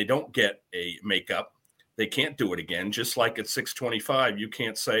live and they don't get a makeup. They can't do it again. Just like at 6:25, you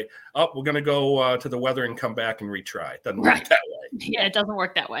can't say, oh, we're going to go to the weather and come back and retry. It doesn't work that way. Yeah, it doesn't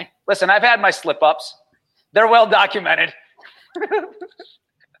work that way. Listen, I've had my slip-ups. They're well documented.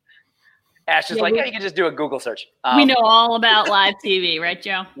 Ash is like, you can just do a Google search. We know all about live TV, right,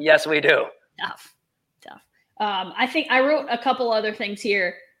 Joe? Yes, we do. Tough. I think I wrote a couple other things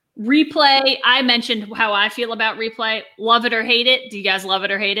here. Replay, I mentioned how I feel about replay. Love it or hate it. Do you guys love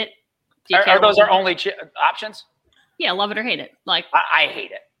it or hate it? Are those our only options? Yeah, love it or hate it. Like I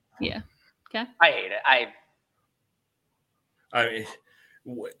hate it. Yeah. Okay. I hate it. I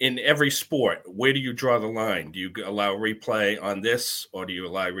mean, in every sport, where do you draw the line? Do you allow replay on this or do you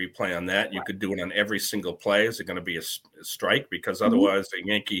allow replay on that? You could do it on every single play. Is it going to be a strike? Because otherwise the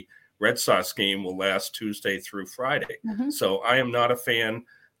Yankee Red Sox game will last Tuesday through Friday. So I am not a fan.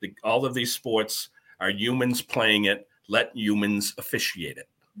 All of these sports are humans playing it. Let humans officiate it.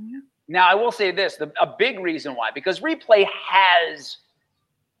 Now, I will say this, a big reason why, because replay has,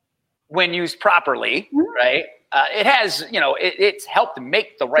 when used properly, right, it has, it's helped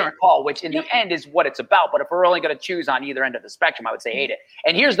make the right call, which in the end is what it's about. But if we're only going to choose on either end of the spectrum, I would say hate it.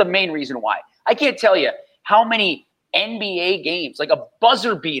 And here's the main reason why. I can't tell you how many NBA games, like a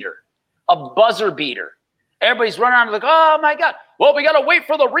buzzer beater. Everybody's running around like, oh, my God. Well, we got to wait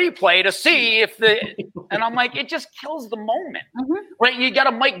for the replay to see if and I'm like, it just kills the moment. Right? You got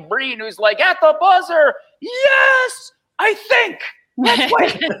a Mike Breen who's like, at the buzzer, yes, I think. That's what,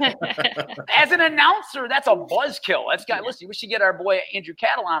 as an announcer, that's a buzzkill. Listen, we should get our boy Andrew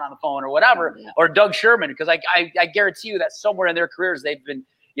Catalan on the phone or whatever, or Doug Sherman, because I guarantee you that somewhere in their careers they've been,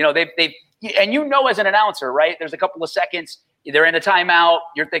 and as an announcer, right? There's a couple of seconds, they're in a timeout.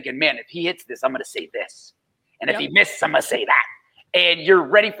 You're thinking, man, if he hits this, I'm going to say this. And if he misses, I'm going to say that. And you're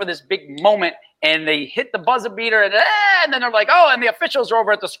ready for this big moment, and they hit the buzzer beater, and then they're like, oh, and the officials are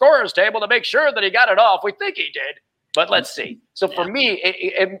over at the scorer's table to make sure that he got it off. We think he did, but let's see. So for me,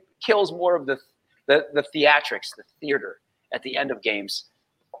 it kills more of the theatrics, the theater at the end of games.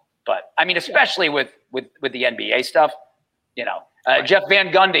 But, I mean, especially with the NBA stuff, Jeff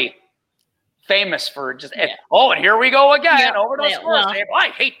Van Gundy, famous for just, and here we go again, over to the scorer's table. I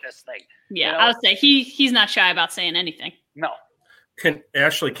hate this thing. Yeah, I would say he's not shy about saying anything. No.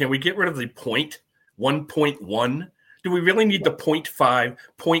 Ashley, can we get rid of the 1.1? Do we really need the 0.5,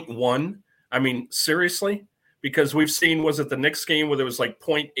 0.1? I mean, seriously? Because we've seen, was it the Knicks game where there was like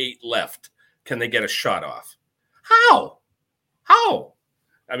 0.8 left? Can they get a shot off? How?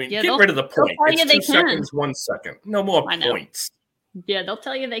 I mean, get rid of the point. It's 2 seconds, 1 second. No more points. Yeah, they'll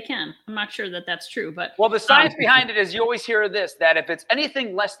tell you they can. I'm not sure that that's true, but well, the science behind it is you always hear this, that if it's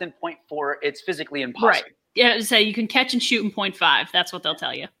anything less than 0.4, it's physically impossible. Right. Yeah, so you can catch and shoot in 0.5. That's what they'll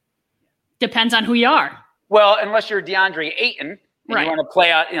tell you. Depends on who you are. Well, unless you're DeAndre Ayton and you want to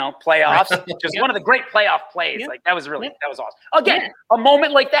play out, playoffs, which is one of the great playoff plays. Like that was awesome. Again, a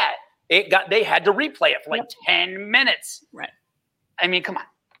moment like that, they had to replay it for like 10 minutes. Right. I mean, come on.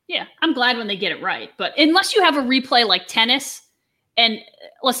 Yeah, I'm glad when they get it right. But unless you have a replay like tennis, and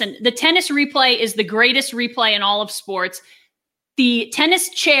listen, the tennis replay is the greatest replay in all of sports. The tennis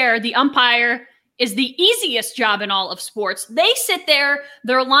chair, the umpire, is the easiest job in all of sports. They sit there,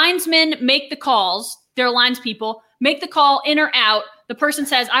 their linesmen make the calls, their linespeople make the call in or out. The person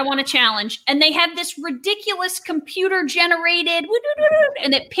says, I want to challenge. And they have this ridiculous computer generated,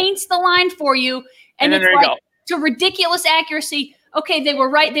 and it paints the line for you. And it's like to ridiculous accuracy. Okay, they were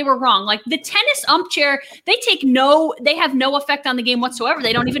right, they were wrong. Like the tennis ump chair, they have no effect on the game whatsoever.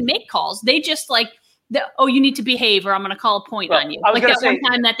 They don't even make calls. They just you need to behave or I'm going to call a point on you. Like that one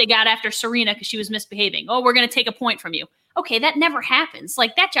time that they got after Serena because she was misbehaving. Oh, we're going to take a point from you. Okay, that never happens.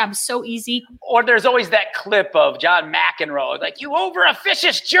 Like that job is so easy. Or there's always that clip of John McEnroe, like, you over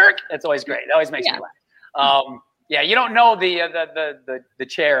officious jerk. That's always great. It always makes me laugh. You don't know the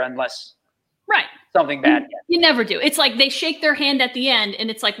chair unless something bad. You never do. It's like they shake their hand at the end,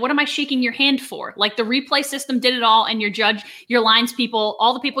 and it's like, what am I shaking your hand for? Like the replay system did it all, and your judge, your lines people,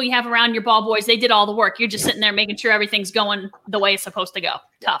 all the people you have around, your ball boys, they did all the work. You're just sitting there making sure everything's going the way it's supposed to go.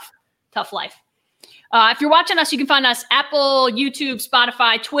 Tough life. If you're watching us, you can find us Apple, YouTube,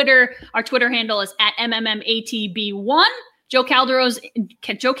 Spotify, Twitter. Our Twitter handle is @MMMATB1. Joe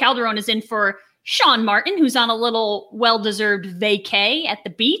Calderon is in for Sean Martin, who's on a little well-deserved vacay at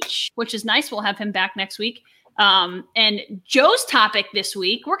the beach, which is nice. We'll have him back next week. And Joe's topic this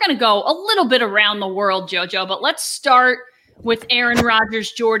week, we're going to go a little bit around the world, JoJo, but let's start with Aaron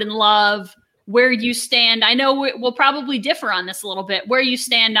Rodgers, Jordan Love, where you stand. I know we'll probably differ on this a little bit, where you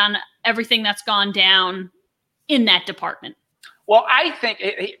stand on everything that's gone down in that department. Well, I think,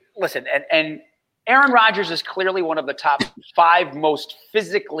 listen, and Aaron Rodgers is clearly one of the top 5 most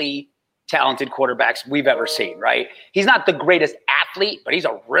physically talented quarterbacks we've ever seen, right? He's not the greatest athlete, but he's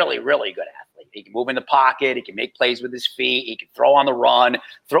a really, really good athlete. He can move in the pocket. He can make plays with his feet. He can throw on the run,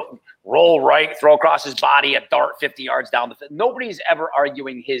 roll right, throw across his body, a dart 50 yards down the field. Nobody's ever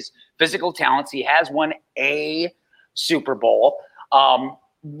arguing his physical talents. He has won a Super Bowl.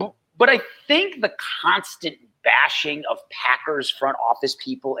 But I think the constant bashing of Packers front office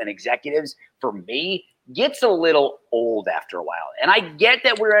people and executives, for me, gets a little old after a while. And I get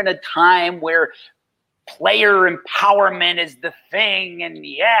that we're in a time where player empowerment is the thing. And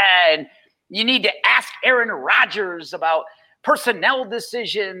and you need to ask Aaron Rodgers about personnel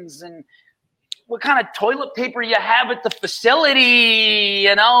decisions and what kind of toilet paper you have at the facility,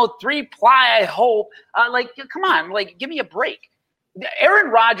 3-ply, I hope. Come on, give me a break.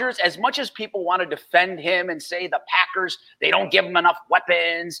 Aaron Rodgers, as much as people want to defend him and say the Packers, they don't give him enough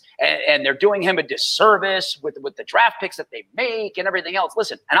weapons and they're doing him a disservice with the draft picks that they make and everything else.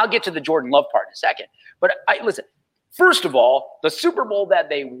 Listen, and I'll get to the Jordan Love part in a second. But listen, first of all, the Super Bowl that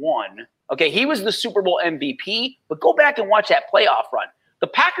they won, okay, he was the Super Bowl MVP, but go back and watch that playoff run. The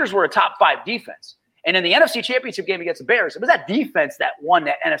Packers were a top 5 defense. And in the NFC Championship game against the Bears, it was that defense that won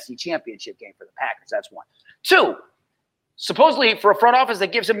that NFC Championship game for the Packers. That's one. 2, supposedly for a front office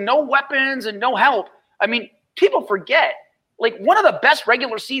that gives him no weapons and no help. I mean, people forget, one of the best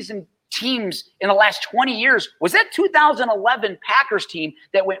regular season teams in the last 20 years was that 2011 Packers team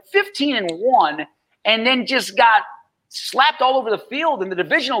that went 15-1 and then just got slapped all over the field in the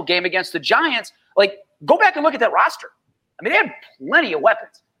divisional game against the Giants. Go back and look at that roster. I mean, they had plenty of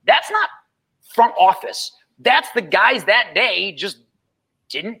weapons. That's not front office. That's the guys that day just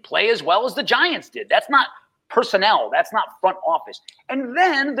didn't play as well as the Giants did. That's not personnel. That's not front office. And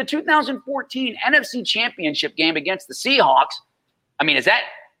then the 2014 NFC Championship game against the Seahawks, I mean, is that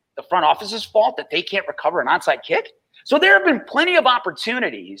the front office's fault that they can't recover an onside kick? So there have been plenty of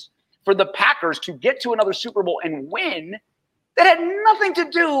opportunities for the Packers to get to another Super Bowl and win that had nothing to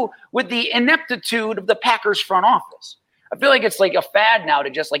do with the ineptitude of the Packers front office. I feel like it's like a fad now to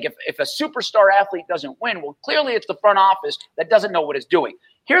just if a superstar athlete doesn't win, well, clearly it's the front office that doesn't know what it's doing.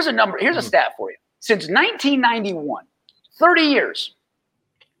 Here's a number. Here's a stat for you. Since 1991, 30 years,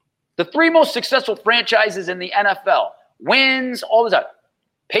 the 3 most successful franchises in the NFL, wins all the time.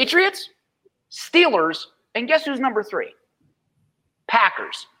 Patriots, Steelers, and guess who's number 3?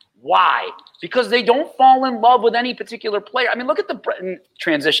 Packers. Why? Because they don't fall in love with any particular player. I mean, look at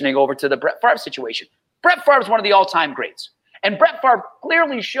transitioning over to the Brett Favre situation. Brett Favre is one of the all-time greats. And Brett Favre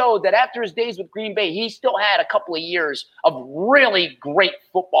clearly showed that after his days with Green Bay, he still had a couple of years of really great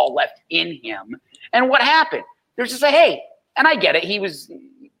football left in him. And what happened? There's just hey, and I get it. He was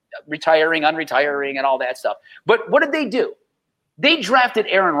retiring, unretiring, and all that stuff. But what did they do? They drafted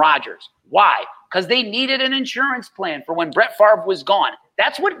Aaron Rodgers. Why? Because they needed an insurance plan for when Brett Favre was gone.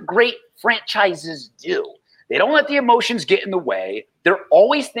 That's what great franchises do. They don't let the emotions get in the way. They're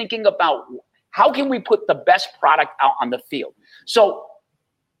always thinking about How can we put the best product out on the field? So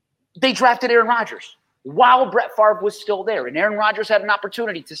they drafted Aaron Rodgers while Brett Favre was still there. And Aaron Rodgers had an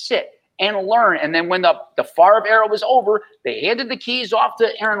opportunity to sit and learn. And then when the Favre era was over, they handed the keys off to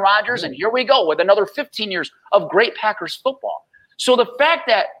Aaron Rodgers. And here we go with another 15 years of great Packers football. So the fact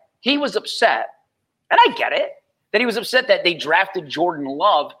that he was upset, and I get it, that he was upset that they drafted Jordan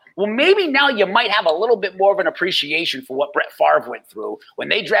Love. Well, maybe now you might have a little bit more of an appreciation for what Brett Favre went through when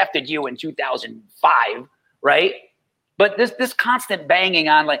they drafted you in 2005, right? But this constant banging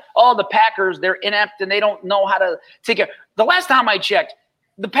on like, oh, the Packers, they're inept and they don't know how to take care. The last time I checked,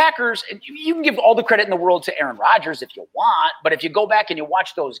 the Packers, you can give all the credit in the world to Aaron Rodgers if you want, but if you go back and you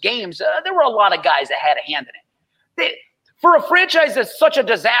watch those games, there were a lot of guys that had a hand in it. For a franchise that's such a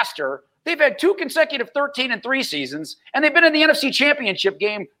disaster, they've had 2 consecutive 13-3 seasons, and they've been in the NFC Championship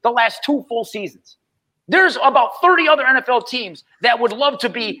game the last 2 full seasons. There's about 30 other NFL teams that would love to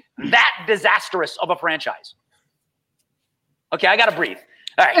be that disastrous of a franchise. Okay, I got to breathe.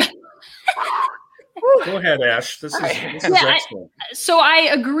 All right. Go ahead, Ash. This is excellent. So I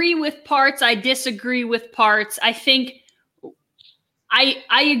agree with parts. I disagree with parts. I think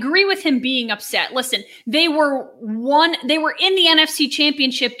I agree with him being upset. Listen, they were in the NFC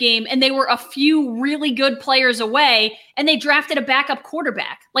Championship game and they were a few really good players away and they drafted a backup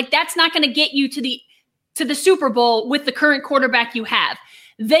quarterback. Like that's not going to get you to the Super Bowl with the current quarterback you have.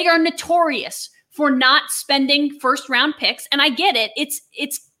 They are notorious for not spending first round picks. And I get it.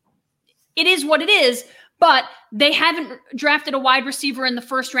 It is what it is, but they haven't drafted a wide receiver in the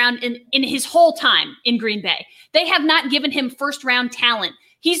first round in his whole time in Green Bay. They have not given him first round talent.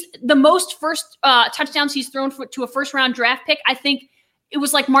 He's the most first touchdowns he's thrown to a first round draft pick. I think it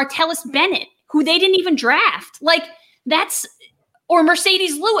was like Martellus Bennett, who they didn't even draft. Like or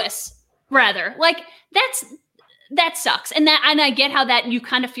Mercedes Lewis rather. Like that sucks. And I get how that you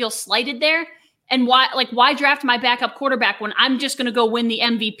kind of feel slighted there. And why draft my backup quarterback when I'm just going to go win the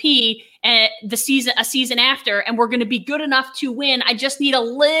MVP a season after, and we're going to be good enough to win. I just need a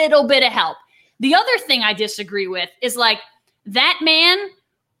little bit of help. The other thing I disagree with is like that man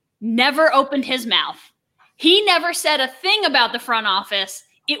never opened his mouth. He never said a thing about the front office.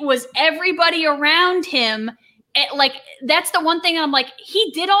 It was everybody around him. Like that's the one thing I'm like, he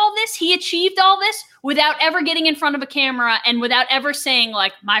did all this, he achieved all this without ever getting in front of a camera and without ever saying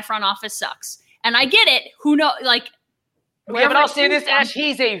like my front office sucks. And I get it. Who knows? Like, yeah, but I'll say this, Ash.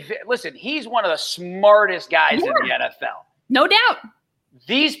 He's one of the smartest guys in the NFL. No doubt.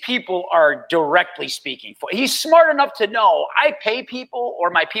 These people are directly speaking for. He's smart enough to know I pay people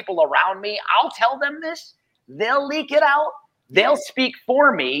or my people around me. I'll tell them this. They'll leak it out. They'll speak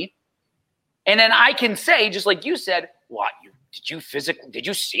for me, and then I can say, just like you said, what did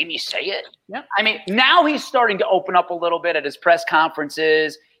you see me say it? Yeah. I mean, now he's starting to open up a little bit at his press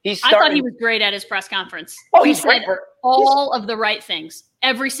conferences. I thought he was great at his press conference. Oh, he said all of the right things.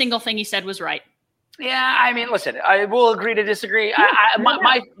 Every single thing he said was right. Yeah, I mean, listen, I will agree to disagree.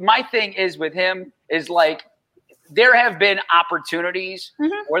 My thing is with him is like there have been opportunities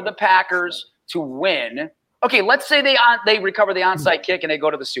for the Packers to win. Okay, let's say they recover the onside kick and they go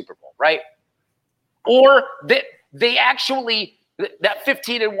to the Super Bowl, right? Or they actually that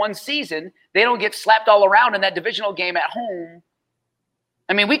 15-1 season they don't get slapped all around in that divisional game at home.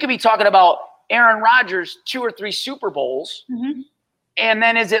 I mean, we could be talking about Aaron Rodgers 2 or 3 Super Bowls. Mm-hmm. And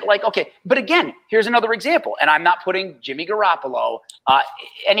then is it like, okay, but again, here's another example. And I'm not putting Jimmy Garoppolo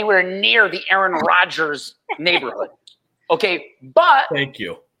anywhere near the Aaron Rodgers neighborhood. Okay, but. Thank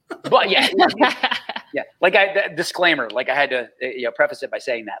you. But yeah. Yeah. Like disclaimer, like I had to preface it by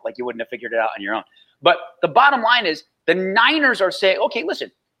saying that, like you wouldn't have figured it out on your own. But the bottom line is the Niners are saying, okay, listen,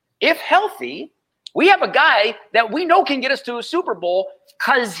 if healthy, we have a guy that we know can get us to a Super Bowl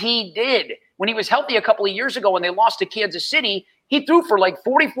because he did. When he was healthy a couple of years ago when they lost to Kansas City, he threw for like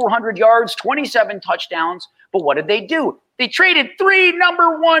 4,400 yards, 27 touchdowns. But what did they do? They traded 3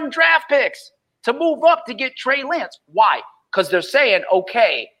 number 1 draft picks to move up to get Trey Lance. Why? Because they're saying,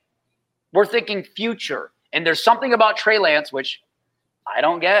 okay, we're thinking future. And there's something about Trey Lance, which I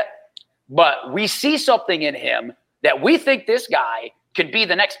don't get, but we see something in him that we think this guy could be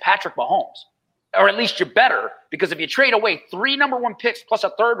the next Patrick Mahomes. Or at least you're better, because if you trade away 3 number 1 picks plus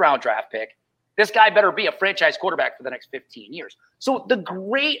a 3rd round draft pick, this guy better be a franchise quarterback for the next 15 years. So the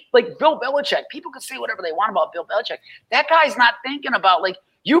great, like Bill Belichick, people can say whatever they want about Bill Belichick. That guy's not thinking about like,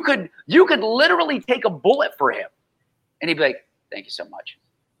 you could literally take a bullet for him. And he'd be like, thank you so much.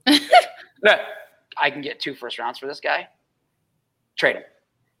 I can get 2 first rounds for this guy. Trade him.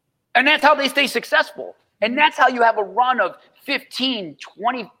 And that's how they stay successful. And that's how you have a run of 15,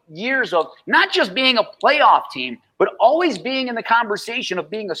 20 years of not just being a playoff team, but always being in the conversation of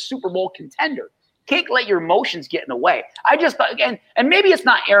being a Super Bowl contender. Can't let your emotions get in the way. I just, again, and maybe it's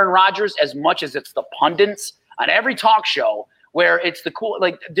not Aaron Rodgers as much as it's the pundits on every talk show where it's the cool,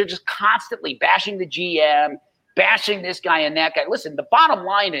 like they're just constantly bashing the GM, bashing this guy and that guy. Listen, the bottom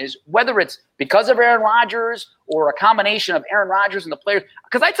line is whether it's because of Aaron Rodgers or a combination of Aaron Rodgers and the players,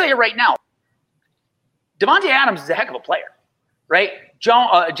 because I tell you right now, Davante Adams is a heck of a player, right?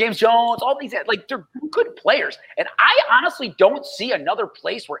 James Jones, all these, like, they're good players. And I honestly don't see another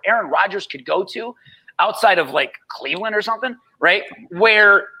place where Aaron Rodgers could go to outside of, like, Cleveland or something, right,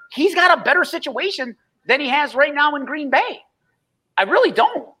 where he's got a better situation than he has right now in Green Bay. I really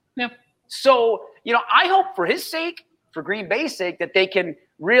don't. Yeah. So, I hope for his sake, for Green Bay's sake, that they can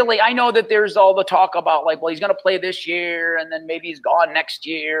really – I know that there's all the talk about, like, well, he's going to play this year and then maybe he's gone next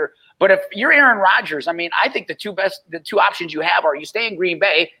year. But if you're Aaron Rodgers, I mean, I think the two options you have are you stay in Green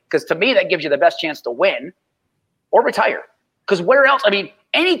Bay, because to me that gives you the best chance to win, or retire. Because where else? I mean,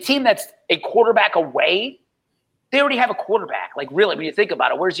 any team that's a quarterback away, they already have a quarterback. Like, really, when you think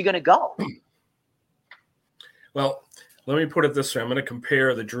about it, where's he going to go? Well, let me put it this way. I'm going to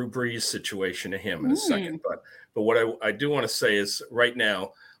compare the Drew Brees situation to him in a second. But what I do want to say is right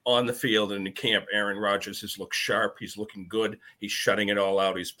now, on the field in the camp, Aaron Rodgers has looked sharp. He's looking good. He's shutting it all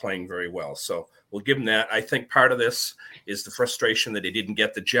out. He's playing very well. So we'll give him that. I think part of this is the frustration that he didn't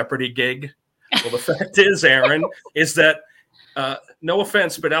get the Jeopardy gig. Well, the fact is, Aaron, is that no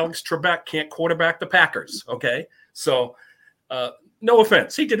offense, but Alex Trebek can't quarterback the Packers, okay? So no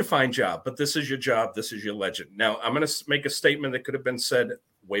offense. He did a fine job, but this is your job. This is your legend. Now, I'm going to make a statement that could have been said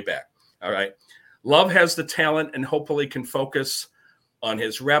way back, all right? Love has the talent and hopefully can focus on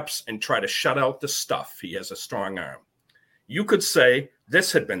his reps and try to shut out the stuff. He has a strong arm. You could say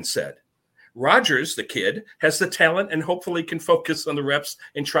this had been said. Rodgers, the kid, has the talent and hopefully can focus on the reps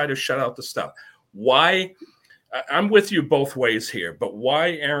and try to shut out the stuff. Why? I'm with you both ways here, but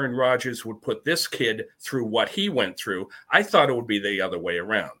why Aaron Rodgers would put this kid through what he went through, I thought it would be the other way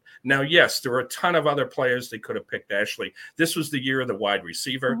around. Now, yes, there were a ton of other players they could have picked. Ashley, this was the year of the wide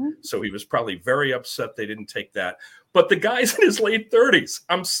receiver, so he was probably very upset they didn't take that. But the guy's in his late 30s.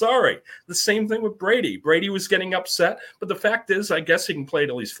 I'm sorry. The same thing with Brady. Brady was getting upset, but the fact is, I guess he can play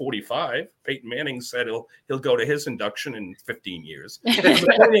till he's 45. Peyton Manning said he'll go to his induction in 15 years.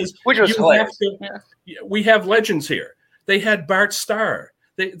 The point is, which was hilarious. We have legends here. They had Bart Starr.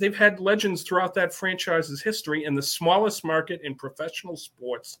 They've had legends throughout that franchise's history in the smallest market in professional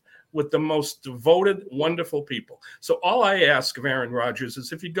sports with the most devoted, wonderful people. So all I ask of Aaron Rodgers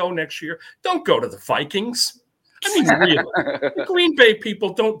is if you go next year, don't go to the Vikings. I mean, really, the Green Bay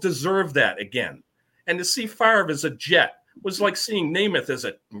people don't deserve that again. And to see Favre as a Jet was like seeing Namath as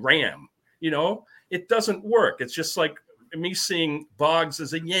a Ram. It doesn't work. It's just like me seeing Boggs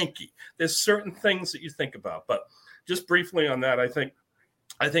as a Yankee. There's certain things that you think about. But just briefly on that, I think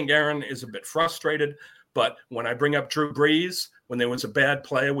Aaron is a bit frustrated. But when I bring up Drew Brees, when there was a bad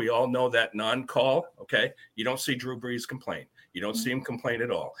play, we all know that non-call, okay? You don't see Drew Brees complain. You don't see him complain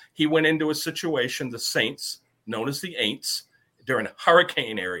at all. He went into a situation, the Saints, known as the Aints, during a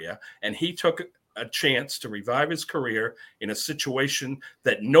hurricane area, and he took a chance to revive his career in a situation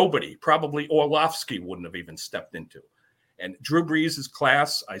that nobody, probably Orlovsky, wouldn't have even stepped into. And Drew Brees is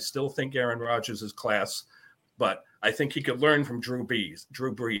class. I still think Aaron Rodgers is class, but I think he could learn from Drew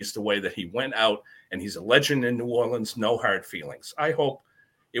Brees the way that he went out, and he's a legend in New Orleans, no hard feelings. I hope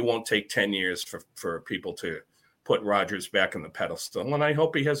it won't take 10 years for people to put Rodgers back in the pedestal, and I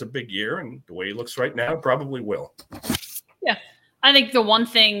hope he has a big year, and the way he looks right now, probably will. Yeah. I think the one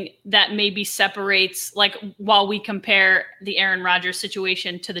thing that maybe separates, like, while we compare the Aaron Rodgers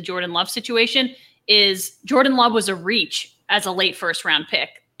situation to the Jordan Love situation, is Jordan Love was a reach as a late first-round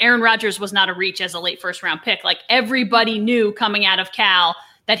pick. Aaron Rodgers was not a reach as a late first-round pick. Like, everybody knew coming out of Cal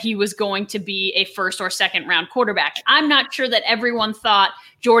that he was going to be a first or second round quarterback. I'm not sure that everyone thought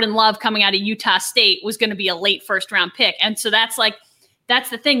Jordan Love coming out of Utah State was going to be a late first round pick. And so that's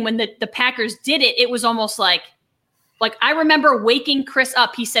the thing. When the Packers did it, it was almost like I remember waking Chris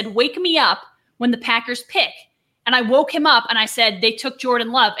up. He said, "Wake me up when the Packers pick." And I woke him up and I said, "They took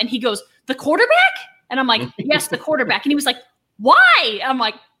Jordan Love." And he goes, "The quarterback?" And I'm like, "Yes, the quarterback." And he was like, "Why?" I'm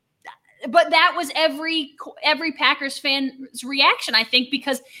like, but that was every Packers fan's reaction, I think,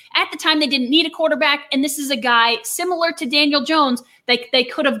 because at the time they didn't need a quarterback, and this is a guy similar to Daniel Jones they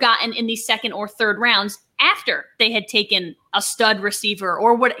could have gotten in these second or third rounds after they had taken a stud receiver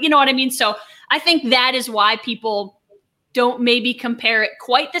or what, you know what I mean? So I think that is why people don't maybe compare it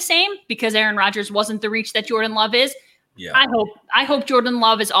quite the same, because Aaron Rodgers wasn't the reach that Jordan Love is. Yeah. I hope Jordan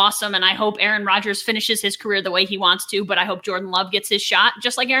Love is awesome, and I hope Aaron Rodgers finishes his career the way he wants to, but I hope Jordan Love gets his shot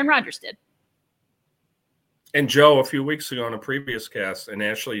just like Aaron Rodgers did. And Joe, a few weeks ago on a previous cast, and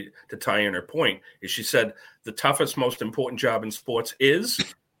Ashley, to tie in her point, is she said the toughest, most important job in sports is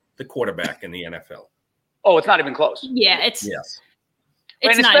the quarterback in the NFL. Oh, it's not even close. Yeah, it's yes.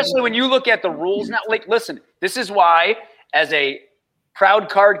 It's and especially when you look at the rules now. Like, listen, this is why, as a proud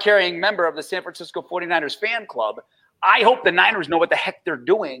card-carrying member of the San Francisco 49ers fan club, I hope the Niners know what the heck they're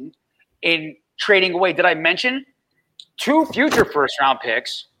doing in trading away. Did I mention 2 future first-round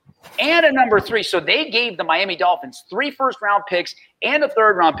picks and a number 3? So they gave the Miami Dolphins 3 first-round picks and a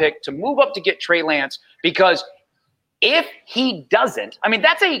third-round pick to move up to get Trey Lance, because if he doesn't, I mean,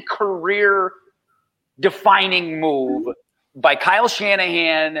 that's a career-defining move by Kyle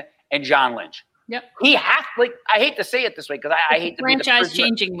Shanahan and John Lynch. Yep. He has, like, I hate to say it this way because I hate to be the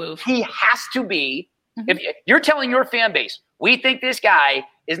franchise-changing move. He has to be. If you're telling your fan base, we think this guy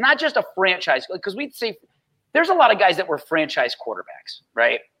is not just a franchise, because we'd say there's a lot of guys that were franchise quarterbacks,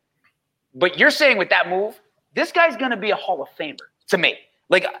 right? But you're saying with that move, this guy's going to be a Hall of Famer to me.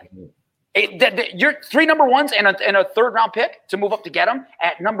 Like, you're 3 number 1s and a third-round pick to move up to get him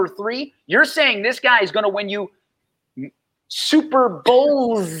at number 3. You're saying this guy is going to win you Super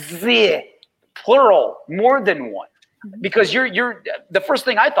Bowls, plural, more than one. Because you're the first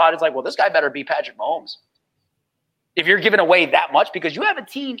thing I thought is like, well, this guy better be Patrick Mahomes. If you're giving away that much, because you have a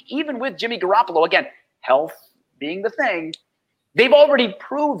team, even with Jimmy Garoppolo, again, health being the thing, they've already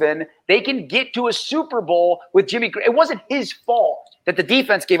proven they can get to a Super Bowl with Jimmy. It wasn't his fault that the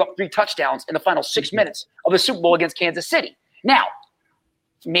defense gave up 3 touchdowns in the final 6 minutes of the Super Bowl against Kansas City. Now,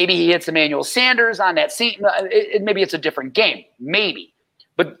 maybe he hits Emmanuel Sanders on that scene. Maybe it's a different game. Maybe.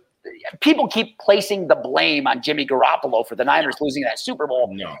 But people keep placing the blame on Jimmy Garoppolo for the Niners losing that Super Bowl,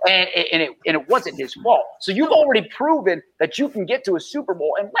 and it wasn't his fault. So you've already proven that you can get to a Super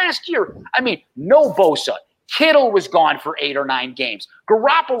Bowl. And last year, I mean, no Bosa. Kittle was gone for 8 or 9 games.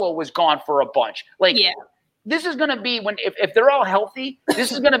 Garoppolo was gone for a bunch. This is going to be if they're all healthy,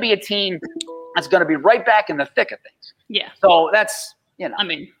 this is going to be a team that's going to be right back in the thick of things. Yeah. So that's, I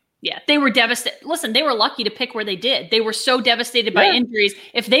mean, yeah, they were devastated. Listen, they were lucky to pick where they did. They were so devastated by injuries.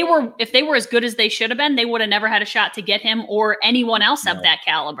 If they were as good as they should have been, they would have never had a shot to get him or anyone else of that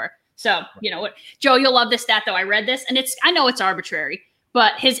caliber. So, you know what, Joe, you'll love this stat though. I read this, and I know it's arbitrary,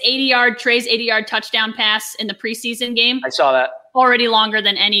 but Trey's 80-yard touchdown pass in the preseason game, I saw that, already longer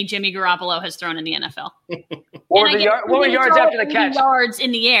than any Jimmy Garoppolo has thrown in the NFL. What were yards after the catch? Yards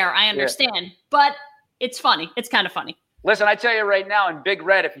in the air, I understand, but it's funny. It's kind of funny. Listen, I tell you right now, in Big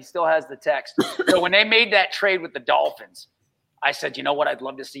Red, if he still has the text. So when they made that trade with the Dolphins, I said, you know what I'd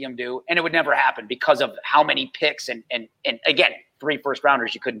love to see him do? And it would never happen because of how many picks. And again, 3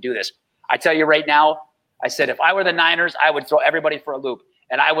 first-rounders, you couldn't do this. I tell you right now, I said, if I were the Niners, I would throw everybody for a loop.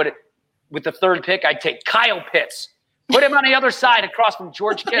 And I would, with the 3rd pick, I'd take Kyle Pitts. Put him on the other side across from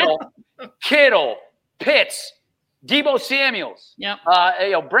George Kittle. Kittle, Pitts, Deebo Samuels. Yep.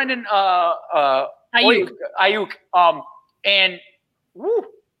 Brendan Ayuk. And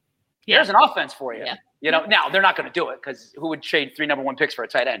there's an offense for you. Yeah. Now they're not going to do it because who would trade 3 number 1 picks for a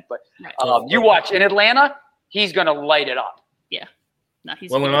tight end? But you watch in Atlanta, he's going to light it up. Yeah. No,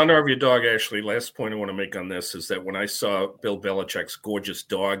 well, in honor of your dog, Ashley, last point I want to make on this is that when I saw Bill Belichick's gorgeous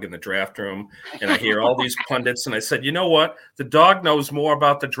dog in the draft room, and I hear all these pundits, and I said, you know what? The dog knows more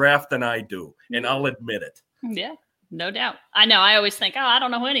about the draft than I do, and I'll admit it. Yeah. No doubt. I know. I always think, I don't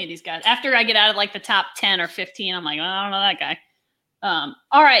know who any of these guys. After I get out of like the top 10 or 15, I'm like, I don't know that guy.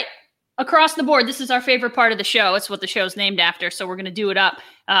 All right. Across the board, this is our favorite part of the show. It's what the show's named after, so we're going to do it up.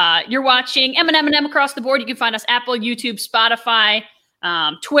 You're watching M&M Across the Board. You can find us Apple, YouTube, Spotify,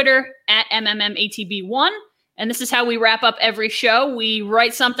 Twitter at MMMATB1. And this is how we wrap up every show. We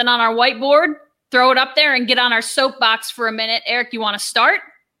write something on our whiteboard, throw it up there, and get on our soapbox for a minute. Eric, you want to start?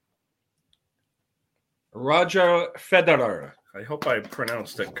 Roger Federer. I hope I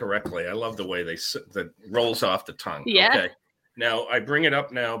pronounced it correctly. I love the way that rolls off the tongue. Yeah. Okay. Now, I bring it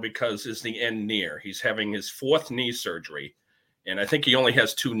up now because is the end near. He's having his 4th knee surgery, and I think he only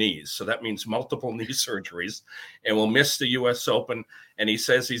has 2 knees, so that means multiple knee surgeries, and will miss the U.S. Open, and he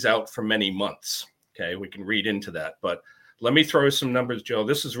says he's out for many months. Okay, we can read into that, but let me throw some numbers, Joe.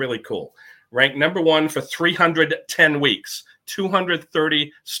 This is really cool. Ranked number 1 for 310 weeks,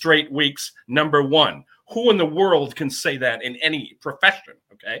 230 straight weeks, number 1. Who in the world can say that in any profession,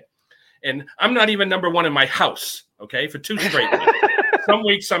 okay? And I'm not even number 1 in my house, okay, for 2 straight weeks. Some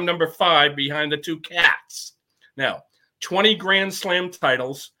weeks I'm number 5 behind the 2 cats. Now, 20 Grand Slam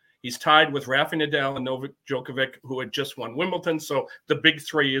titles. He's tied with Rafa Nadal and Novak Djokovic, who had just won Wimbledon. So the big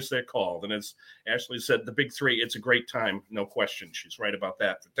three, as they're called. And as Ashley said, the big three, it's a great time. No question. She's right about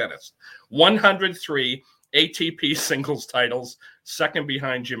that for tennis. 103 ATP singles titles, second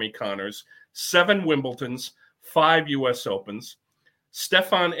behind Jimmy Connors, 7 Wimbledons, 5 U.S. Opens.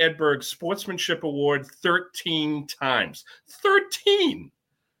 Stefan Edberg Sportsmanship Award 13 times. 13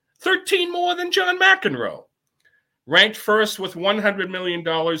 more than John McEnroe. Ranked first with $100 million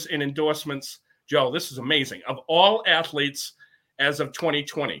in endorsements. Joe, this is amazing. Of all athletes as of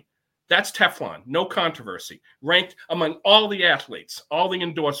 2020, that's Teflon, no controversy. Ranked among all the athletes, all the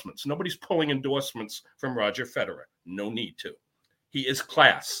endorsements. Nobody's pulling endorsements from Roger Federer. No need to. He is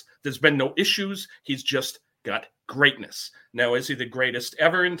class. There's been no issues. He's just got greatness. Now, is he the greatest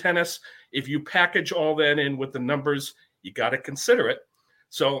ever in tennis? If you package all that in with the numbers, you got to consider it.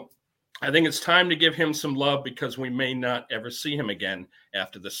 So I think it's time to give him some love because we may not ever see him again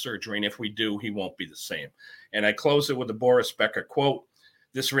after the surgery. And if we do, he won't be the same. And I close it with a Boris Becker quote.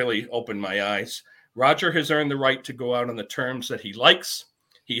 This really opened my eyes. Roger has earned the right to go out on the terms that he likes.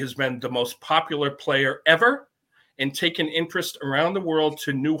 He has been the most popular player ever and taken interest around the world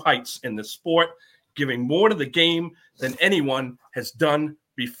to new heights in the sport, giving more to the game than anyone has done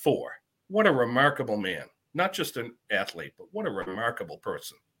before. What a remarkable man. Not just an athlete, but what a remarkable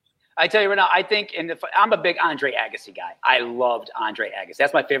person. I tell you right now, I think I'm a big Andre Agassi guy. I loved Andre Agassi.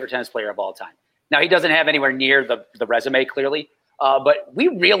 That's my favorite tennis player of all time. Now, he doesn't have anywhere near the resume, clearly, but we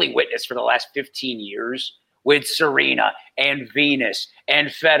really witnessed for the last 15 years with Serena and Venus and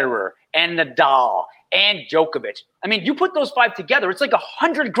Federer and Nadal and Djokovic. I mean, you put those 5 together, it's like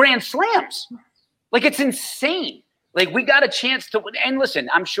 100 Grand Slams. Like, it's insane. Like, we got a chance to – and listen,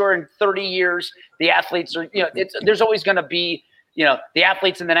 I'm sure in 30 years, the athletes are – there's always going to be – the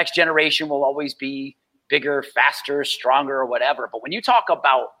athletes in the next generation will always be bigger, faster, stronger, or whatever. But when you talk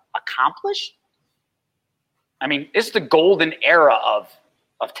about accomplished, I mean, it's the golden era of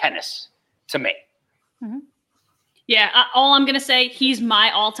tennis to me. Mm-hmm. Yeah, all I'm going to say, he's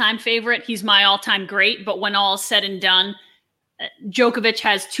my all-time favorite. He's my all-time great. But when all is said and done, Djokovic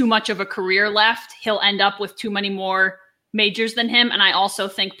has too much of a career left. He'll end up with too many more majors than him. And I also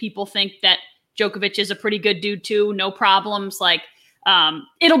think people think that Djokovic is a pretty good dude too. No problems. Like,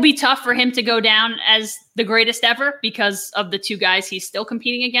 it'll be tough for him to go down as the greatest ever because of the 2 guys he's still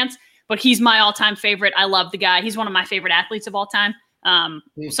competing against, but he's my all-time favorite. I love the guy. He's one of my favorite athletes of all time.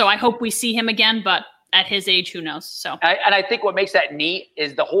 So I hope we see him again, but at his age, who knows? So, and I think what makes that neat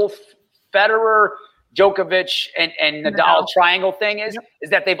is the whole Federer, Djokovic, and Nadal triangle thing is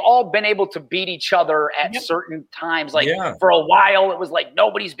that they've all been able to beat each other at certain times. Like for a while, it was like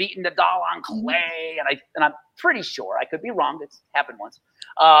nobody's beaten Nadal on clay, and I'm pretty sure, I could be wrong, it's happened once,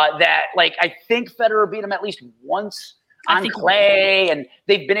 that like I think Federer beat him at least once on clay, and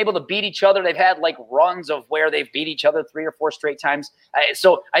they've been able to beat each other. They've had like runs of where they've beat each other 3 or 4 straight times.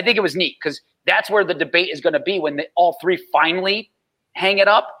 So I think it was neat because that's where the debate is going to be when all 3 finally hang it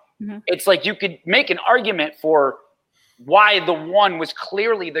up. Mm-hmm. It's like you could make an argument for why the one was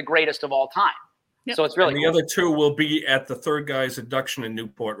clearly the greatest of all time. Yep. So it's really cool. The other 2 will be at the third guy's induction in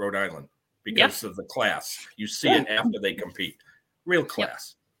Newport, Rhode Island because of the class. You see it after they compete. Real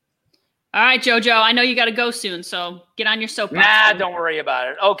class. All right, JoJo, I know you got to go soon, so get on your soapbox. Nah, don't worry about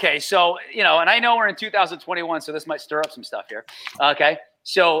it. Okay, so, and I know we're in 2021, so this might stir up some stuff here. Okay,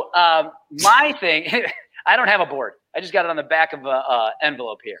 so my thing, I don't have a board. I just got it on the back of an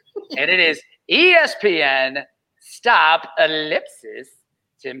envelope here. And it is ESPN stop ellipsis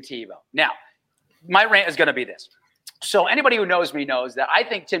Tim Tebow. Now, my rant is going to be this. So anybody who knows me knows that I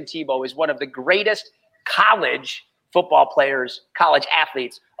think Tim Tebow is one of the greatest college football players, college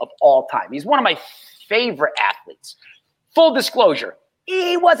athletes of all time. He's one of my favorite athletes. Full disclosure,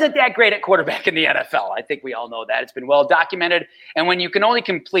 he wasn't that great at quarterback in the NFL. I think we all know that. It's been well documented. And when you can only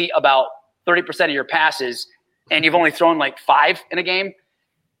complete about 30% of your passes and you've only thrown like 5 in a game,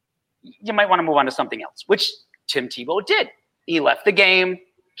 you might want to move on to something else, which Tim Tebow did. He left the game,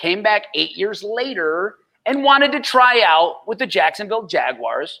 came back 8 years later, and wanted to try out with the Jacksonville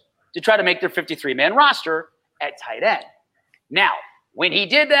Jaguars to try to make their 53-man roster at tight end. Now, when he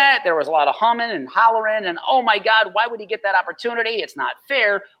did that, there was a lot of humming and hollering and, oh my God, why would he get that opportunity? It's not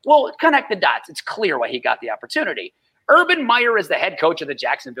fair. Well, connect the dots. It's clear why he got the opportunity. Urban Meyer is the head coach of the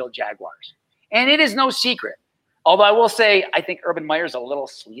Jacksonville Jaguars. And it is no secret. Although I will say, I think Urban Meyer's a little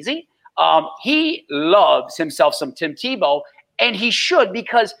sleazy. He loves himself some Tim Tebow, and he should,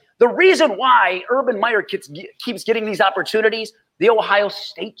 because the reason why Urban Meyer keeps getting these opportunities, the Ohio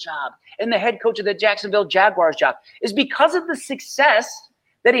State job and the head coach of the Jacksonville Jaguars job, is because of the success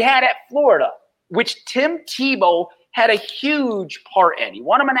that he had at Florida, which Tim Tebow had a huge part in. He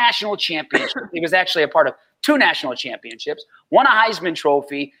won him a national championship. He was actually a part of 2 national championships, won a Heisman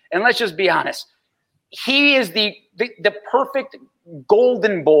Trophy, and let's just be honest, he is the perfect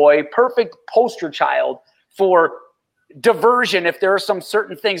golden boy, perfect poster child for diversion if there are some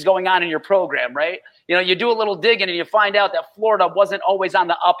certain things going on in your program, right? You know, you do a little digging and you find out that Florida wasn't always on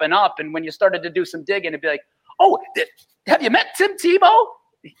the up and up, and when you started to do some digging, it'd be like, oh, have you met Tim Tebow?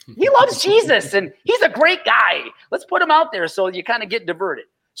 He loves Jesus, and he's a great guy. Let's put him out there. So you kind of get diverted.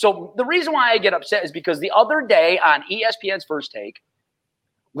 So the reason why I get upset is because the other day on ESPN's First Take,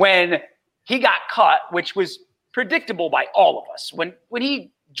 when he got cut, which was predictable by all of us, when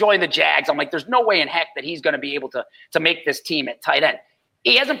he joined the Jags, I'm like, there's no way in heck that he's going to be able to make this team at tight end.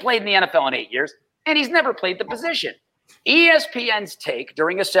 He hasn't played in the NFL in 8 years, and he's never played the position. ESPN's take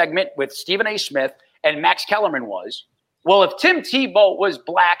during a segment with Stephen A. Smith and Max Kellerman was, well, if Tim Tebow was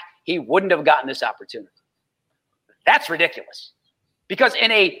black, he wouldn't have gotten this opportunity. That's ridiculous. Because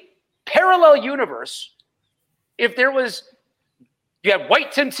in a parallel universe, if there was, you had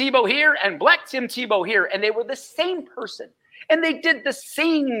white Tim Tebow here and black Tim Tebow here, and they were the same person, and they did the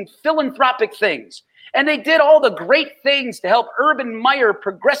same philanthropic things, and they did all the great things to help Urban Meyer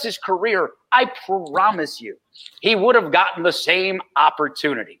progress his career, I promise you, he would have gotten the same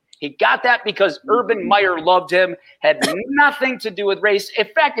opportunity. He got that because Urban Meyer loved him, had nothing to do with race. In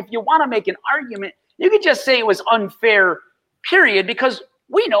fact, if you want to make an argument, you could just say it was unfair, period, because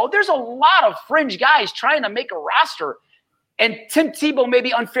we know there's a lot of fringe guys trying to make a roster, and Tim Tebow maybe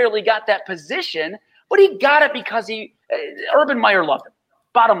unfairly got that position, but he got it because Urban Meyer loved him.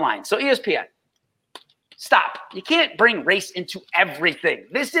 Bottom line. So ESPN, stop. You can't bring race into everything.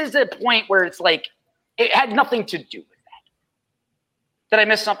 This is a point where it's like it had nothing to do with that. Did I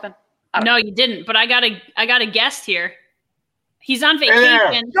miss something? No, you didn't. But I got a guest here. He's on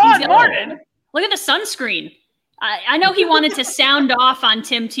vacation. John Martin. Look at the sunscreen. I know he wanted to sound off on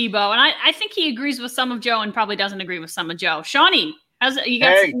Tim Tebow, and I think he agrees with some of Joe and probably doesn't agree with some of Joe. Shawnee, you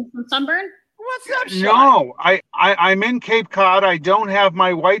got some sunburn? What's up, Sean? No, I'm in Cape Cod. I don't have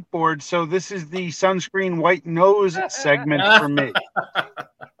my whiteboard, so this is the sunscreen white nose segment for me.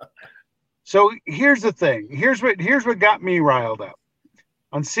 So here's the thing. Here's what got me riled up.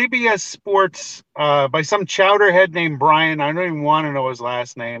 On CBS Sports, by some chowderhead named Brian, I don't even want to know his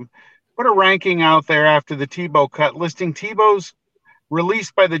last name, put a ranking out there after the Tebow cut, listing Tebow's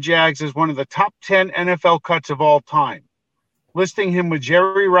released by the Jags as one of the top 10 NFL cuts of all time, listing him with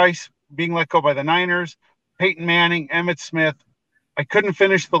Jerry Rice being let go by the Niners, Peyton Manning, Emmitt Smith. I couldn't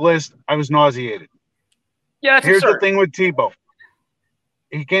finish the list. I was nauseated. Yeah, that's Here's absurd. the thing with Tebow.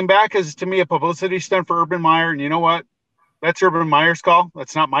 He came back as, to me, a publicity stunt for Urban Meyer, and you know what? That's Urban Meyer's call.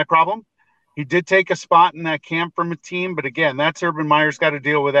 That's not my problem. He did take a spot in that camp from a team, but again, that's Urban Meyer's got to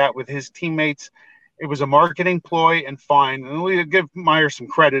deal with that with his teammates. It was a marketing ploy, and fine. And we give Meyer some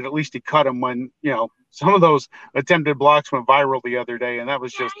credit. At least he cut him when, some of those attempted blocks went viral the other day, and that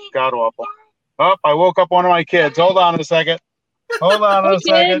was just god-awful. Oh, I woke up one of my kids. Hold on a second.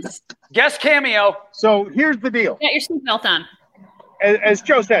 Guest cameo. So here's the deal. Get your seatbelt on. As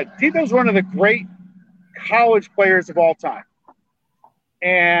Joe said, Tebow's one of the great college players of all time.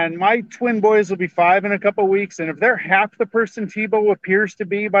 And my twin boys will be 5 in a couple of weeks. And if they're half the person Tebow appears to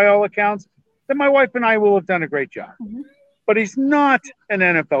be by all accounts, then my wife and I will have done a great job. Mm-hmm. But he's not an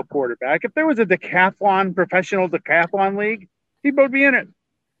NFL quarterback. If there was a professional decathlon league, Tebow would be in it.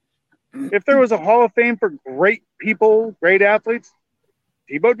 If there was a Hall of Fame for great people, great athletes,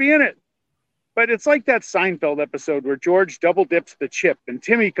 Tebow would be in it. But it's like that Seinfeld episode where George double dips the chip and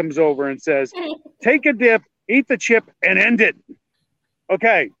Timmy comes over and says, take a dip, eat the chip, and end it.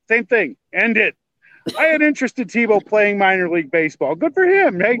 Okay, same thing. End it. I had interest in Tebow playing minor league baseball. Good for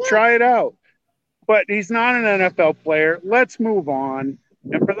him. Hey, try it out. But he's not an NFL player. Let's move on.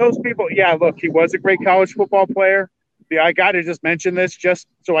 And for those people, look, he was a great college football player. I got to just mention this just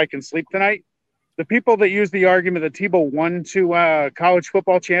so I can sleep tonight. The people that use the argument that Tebow won 2 college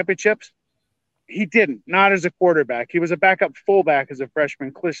football championships, he didn't, not as a quarterback. He was a backup fullback as a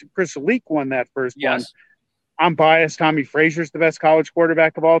freshman. Chris Leak won that first one. I'm biased. Tommy Frazier's the best college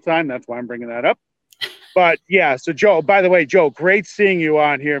quarterback of all time. That's why I'm bringing that up. But, so, Joe, by the way, Joe, great seeing you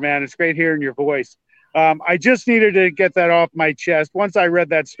on here, man. It's great hearing your voice. I just needed to get that off my chest. Once I read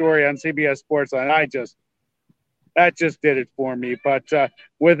that story on CBS Sportsline, that just did it for me. But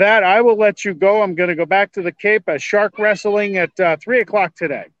with that, I will let you go. I'm going to go back to the Cape as shark wrestling at 3 o'clock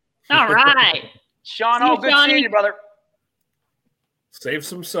today. All right. Sean, good seeing you, brother. Save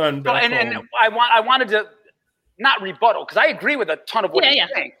some sun. And I wanted to not rebuttal because I agree with a ton of what you're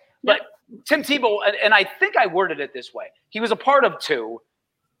saying. But Tim Tebow, and I think I worded it this way. He was a part of 2.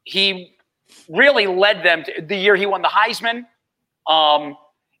 He really led them to the year he won the Heisman.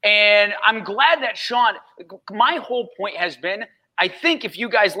 And I'm glad that Sean, my whole point has been, I think if you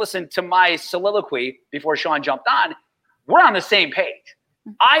guys listened to my soliloquy before Sean jumped on, we're on the same page.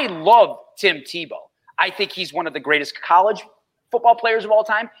 I love Tim Tebow. I think he's one of the greatest college football players of all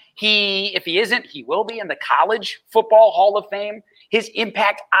time. If he isn't, he will be in the College Football Hall of Fame. His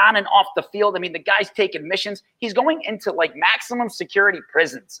impact on and off the field. I mean, the guy's taking missions. He's going into like maximum security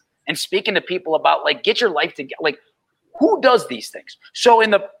prisons and speaking to people about like, get your life together. Like, who does these things? So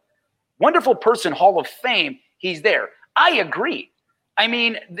in the Wonderful Person Hall of Fame, he's there. I agree. I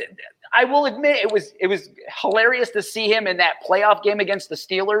mean, I will admit it was hilarious to see him in that playoff game against the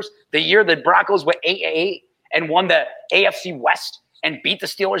Steelers the year the Broncos went 8-8 and won the AFC West and beat the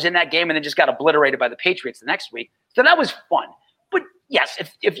Steelers in that game and then just got obliterated by the Patriots the next week. So that was fun. But yes,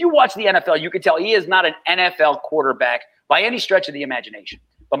 if you watch the NFL, you can tell he is not an NFL quarterback by any stretch of the imagination.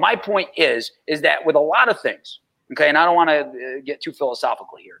 But my point is that with a lot of things, okay, and I don't want to get too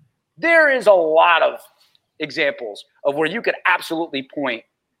philosophical here, there is a lot of examples of where you could absolutely point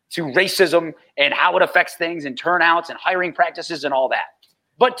to racism and how it affects things and turnouts and hiring practices and all that.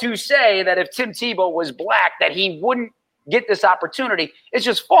 But to say that if Tim Tebow was black, that he wouldn't get this opportunity, is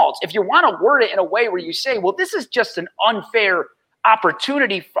just false. If you want to word it in a way where you say, well, this is just an unfair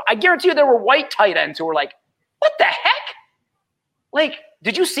opportunity. I guarantee you there were white tight ends who were like, what the heck? Like,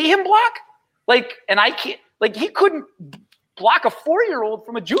 did you see him block? Like, and I can't, like, he couldn't block a 4-year-old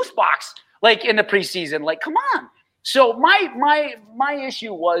from a juice box, like in the preseason. Like, come on. So my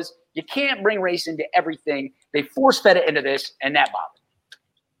issue was you can't bring race into everything. They force-fed it into this, and that bothered.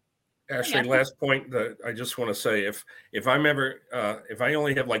 Ashley, last point that I just want to say, if I'm ever if I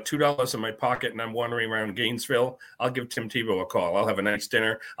only have like $2 in my pocket and I'm wandering around Gainesville, I'll give Tim Tebow a call. I'll have a nice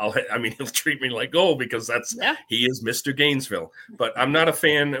dinner. He'll treat me like gold because he is Mr. Gainesville. But I'm not a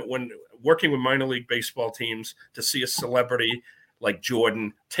fan when working with minor league baseball teams to see a celebrity like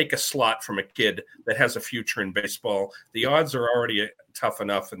Jordan take a slot from a kid that has a future in baseball. The odds are already tough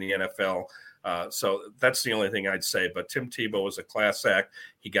enough in the NFL. So that's the only thing I'd say. But Tim Tebow was a class act.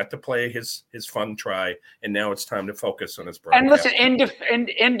 He got to play his fun try, and now it's time to focus on his broadcast. And listen,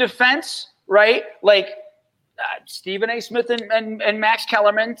 in defense, right? Like Stephen A. Smith and Max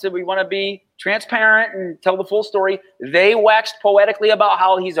Kellerman, so we want to be transparent and tell the full story. They waxed poetically about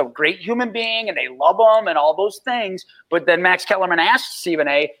how he's a great human being and they love him and all those things. But then Max Kellerman asked Stephen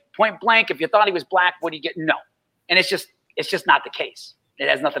A. point blank, if you thought he was black, would he get no? And it's just not the case. It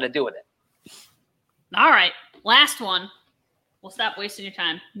has nothing to do with it. All right, last one. We'll stop wasting your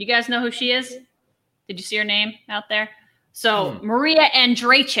time. You guys know who she is? Did you see her name out there? So Maria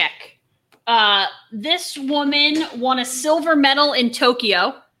Andrzejczyk. This woman won a silver medal in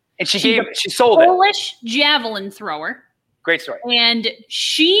Tokyo. And she sold it. Polish javelin thrower. Great story. And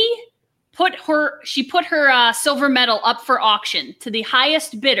she put her silver medal up for auction to the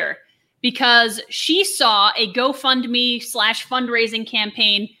highest bidder because she saw a GoFundMe/fundraising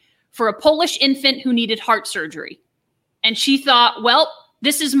campaign for a Polish infant who needed heart surgery. And she thought, well,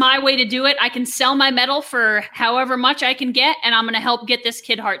 this is my way to do it. I can sell my medal for however much I can get, and I'm going to help get this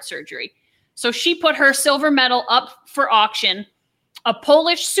kid heart surgery. So she put her silver medal up for auction. A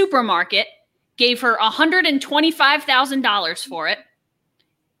Polish supermarket gave her $125,000 for it.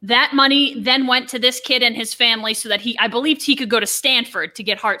 That money then went to this kid and his family so that I believed he could go to Stanford to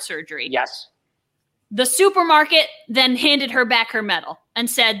get heart surgery. Yes. The supermarket then handed her back her medal and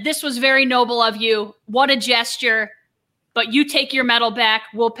said, this was very noble of you. What a gesture. But you take your medal back.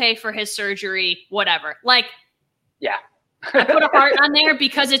 We'll pay for his surgery, whatever. Like, yeah. I put a heart on there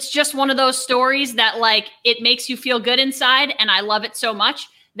because it's just one of those stories that, like, it makes you feel good inside. And I love it so much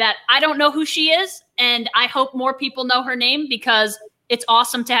that I don't know who she is. And I hope more people know her name because it's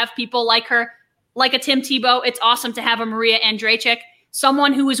awesome to have people like her, like a Tim Tebow. It's awesome to have a Maria Andrzejczyk,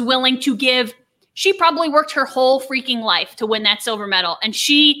 someone who is willing to give. She probably worked her whole freaking life to win that silver medal. And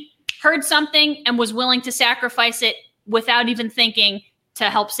she heard something and was willing to sacrifice it without even thinking to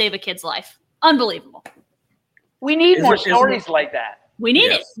help save a kid's life. Unbelievable. We need more stories like that. We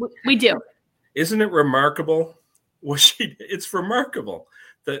need it. We do. Isn't it remarkable? It's remarkable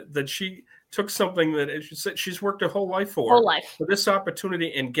that she took something that she's worked her whole life for this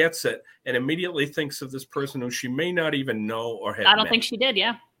opportunity and gets it and immediately thinks of this person who she may not even know or have I don't met. think she did,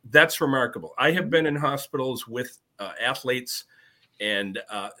 yeah. That's remarkable. I have been in hospitals with athletes, and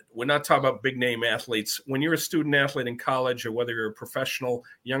we're not talking about big name athletes. When you're a student athlete in college or whether you're a professional,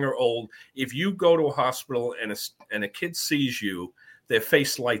 young or old, if you go to a hospital and a kid sees you, their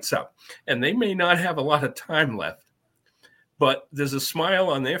face lights up. And they may not have a lot of time left, but there's a smile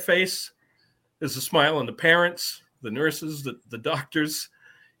on their face. There's a smile on the parents, the nurses, the doctors.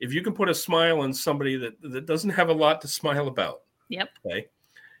 if you can put a smile on somebody that doesn't have a lot to smile about. Yep. Okay.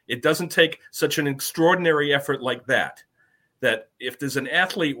 It doesn't take such an extraordinary effort like that if there's an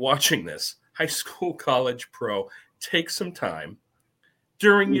athlete watching this, high school, college, pro, take some time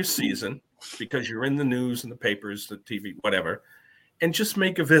during your season, because you're in the news and the papers, the TV, whatever, and just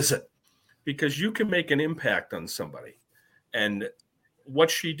make a visit, because you can make an impact on somebody. And what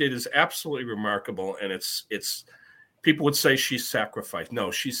she did is absolutely remarkable. And it's people would say she sacrificed.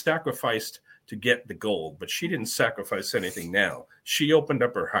 No, she sacrificed to get the gold, but she didn't sacrifice anything now. She opened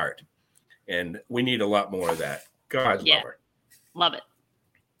up her heart, and we need a lot more of that. God love her. Love it.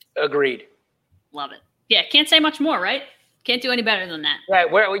 Agreed. Love it. Yeah, can't say much more, right? Can't do any better than that. Right,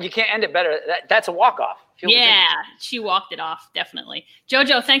 where you can't end it better. That's a walk-off. Yeah, she walked it off, definitely.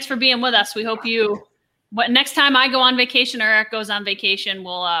 JoJo, thanks for being with us. We hope next time I go on vacation or Eric goes on vacation,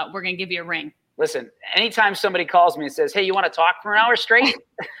 we're going to give you a ring. Listen, anytime somebody calls me and says, hey, you want to talk for an hour straight?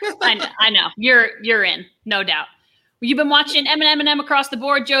 I know. You're in, no doubt. You've been watching M&M Across the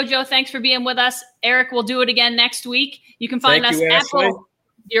Board. JoJo, thanks for being with us. Eric will do it again next week. You can find us Apple.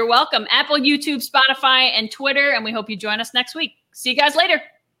 You're welcome. Apple, YouTube, Spotify, and Twitter. And we hope you join us next week. See you guys later.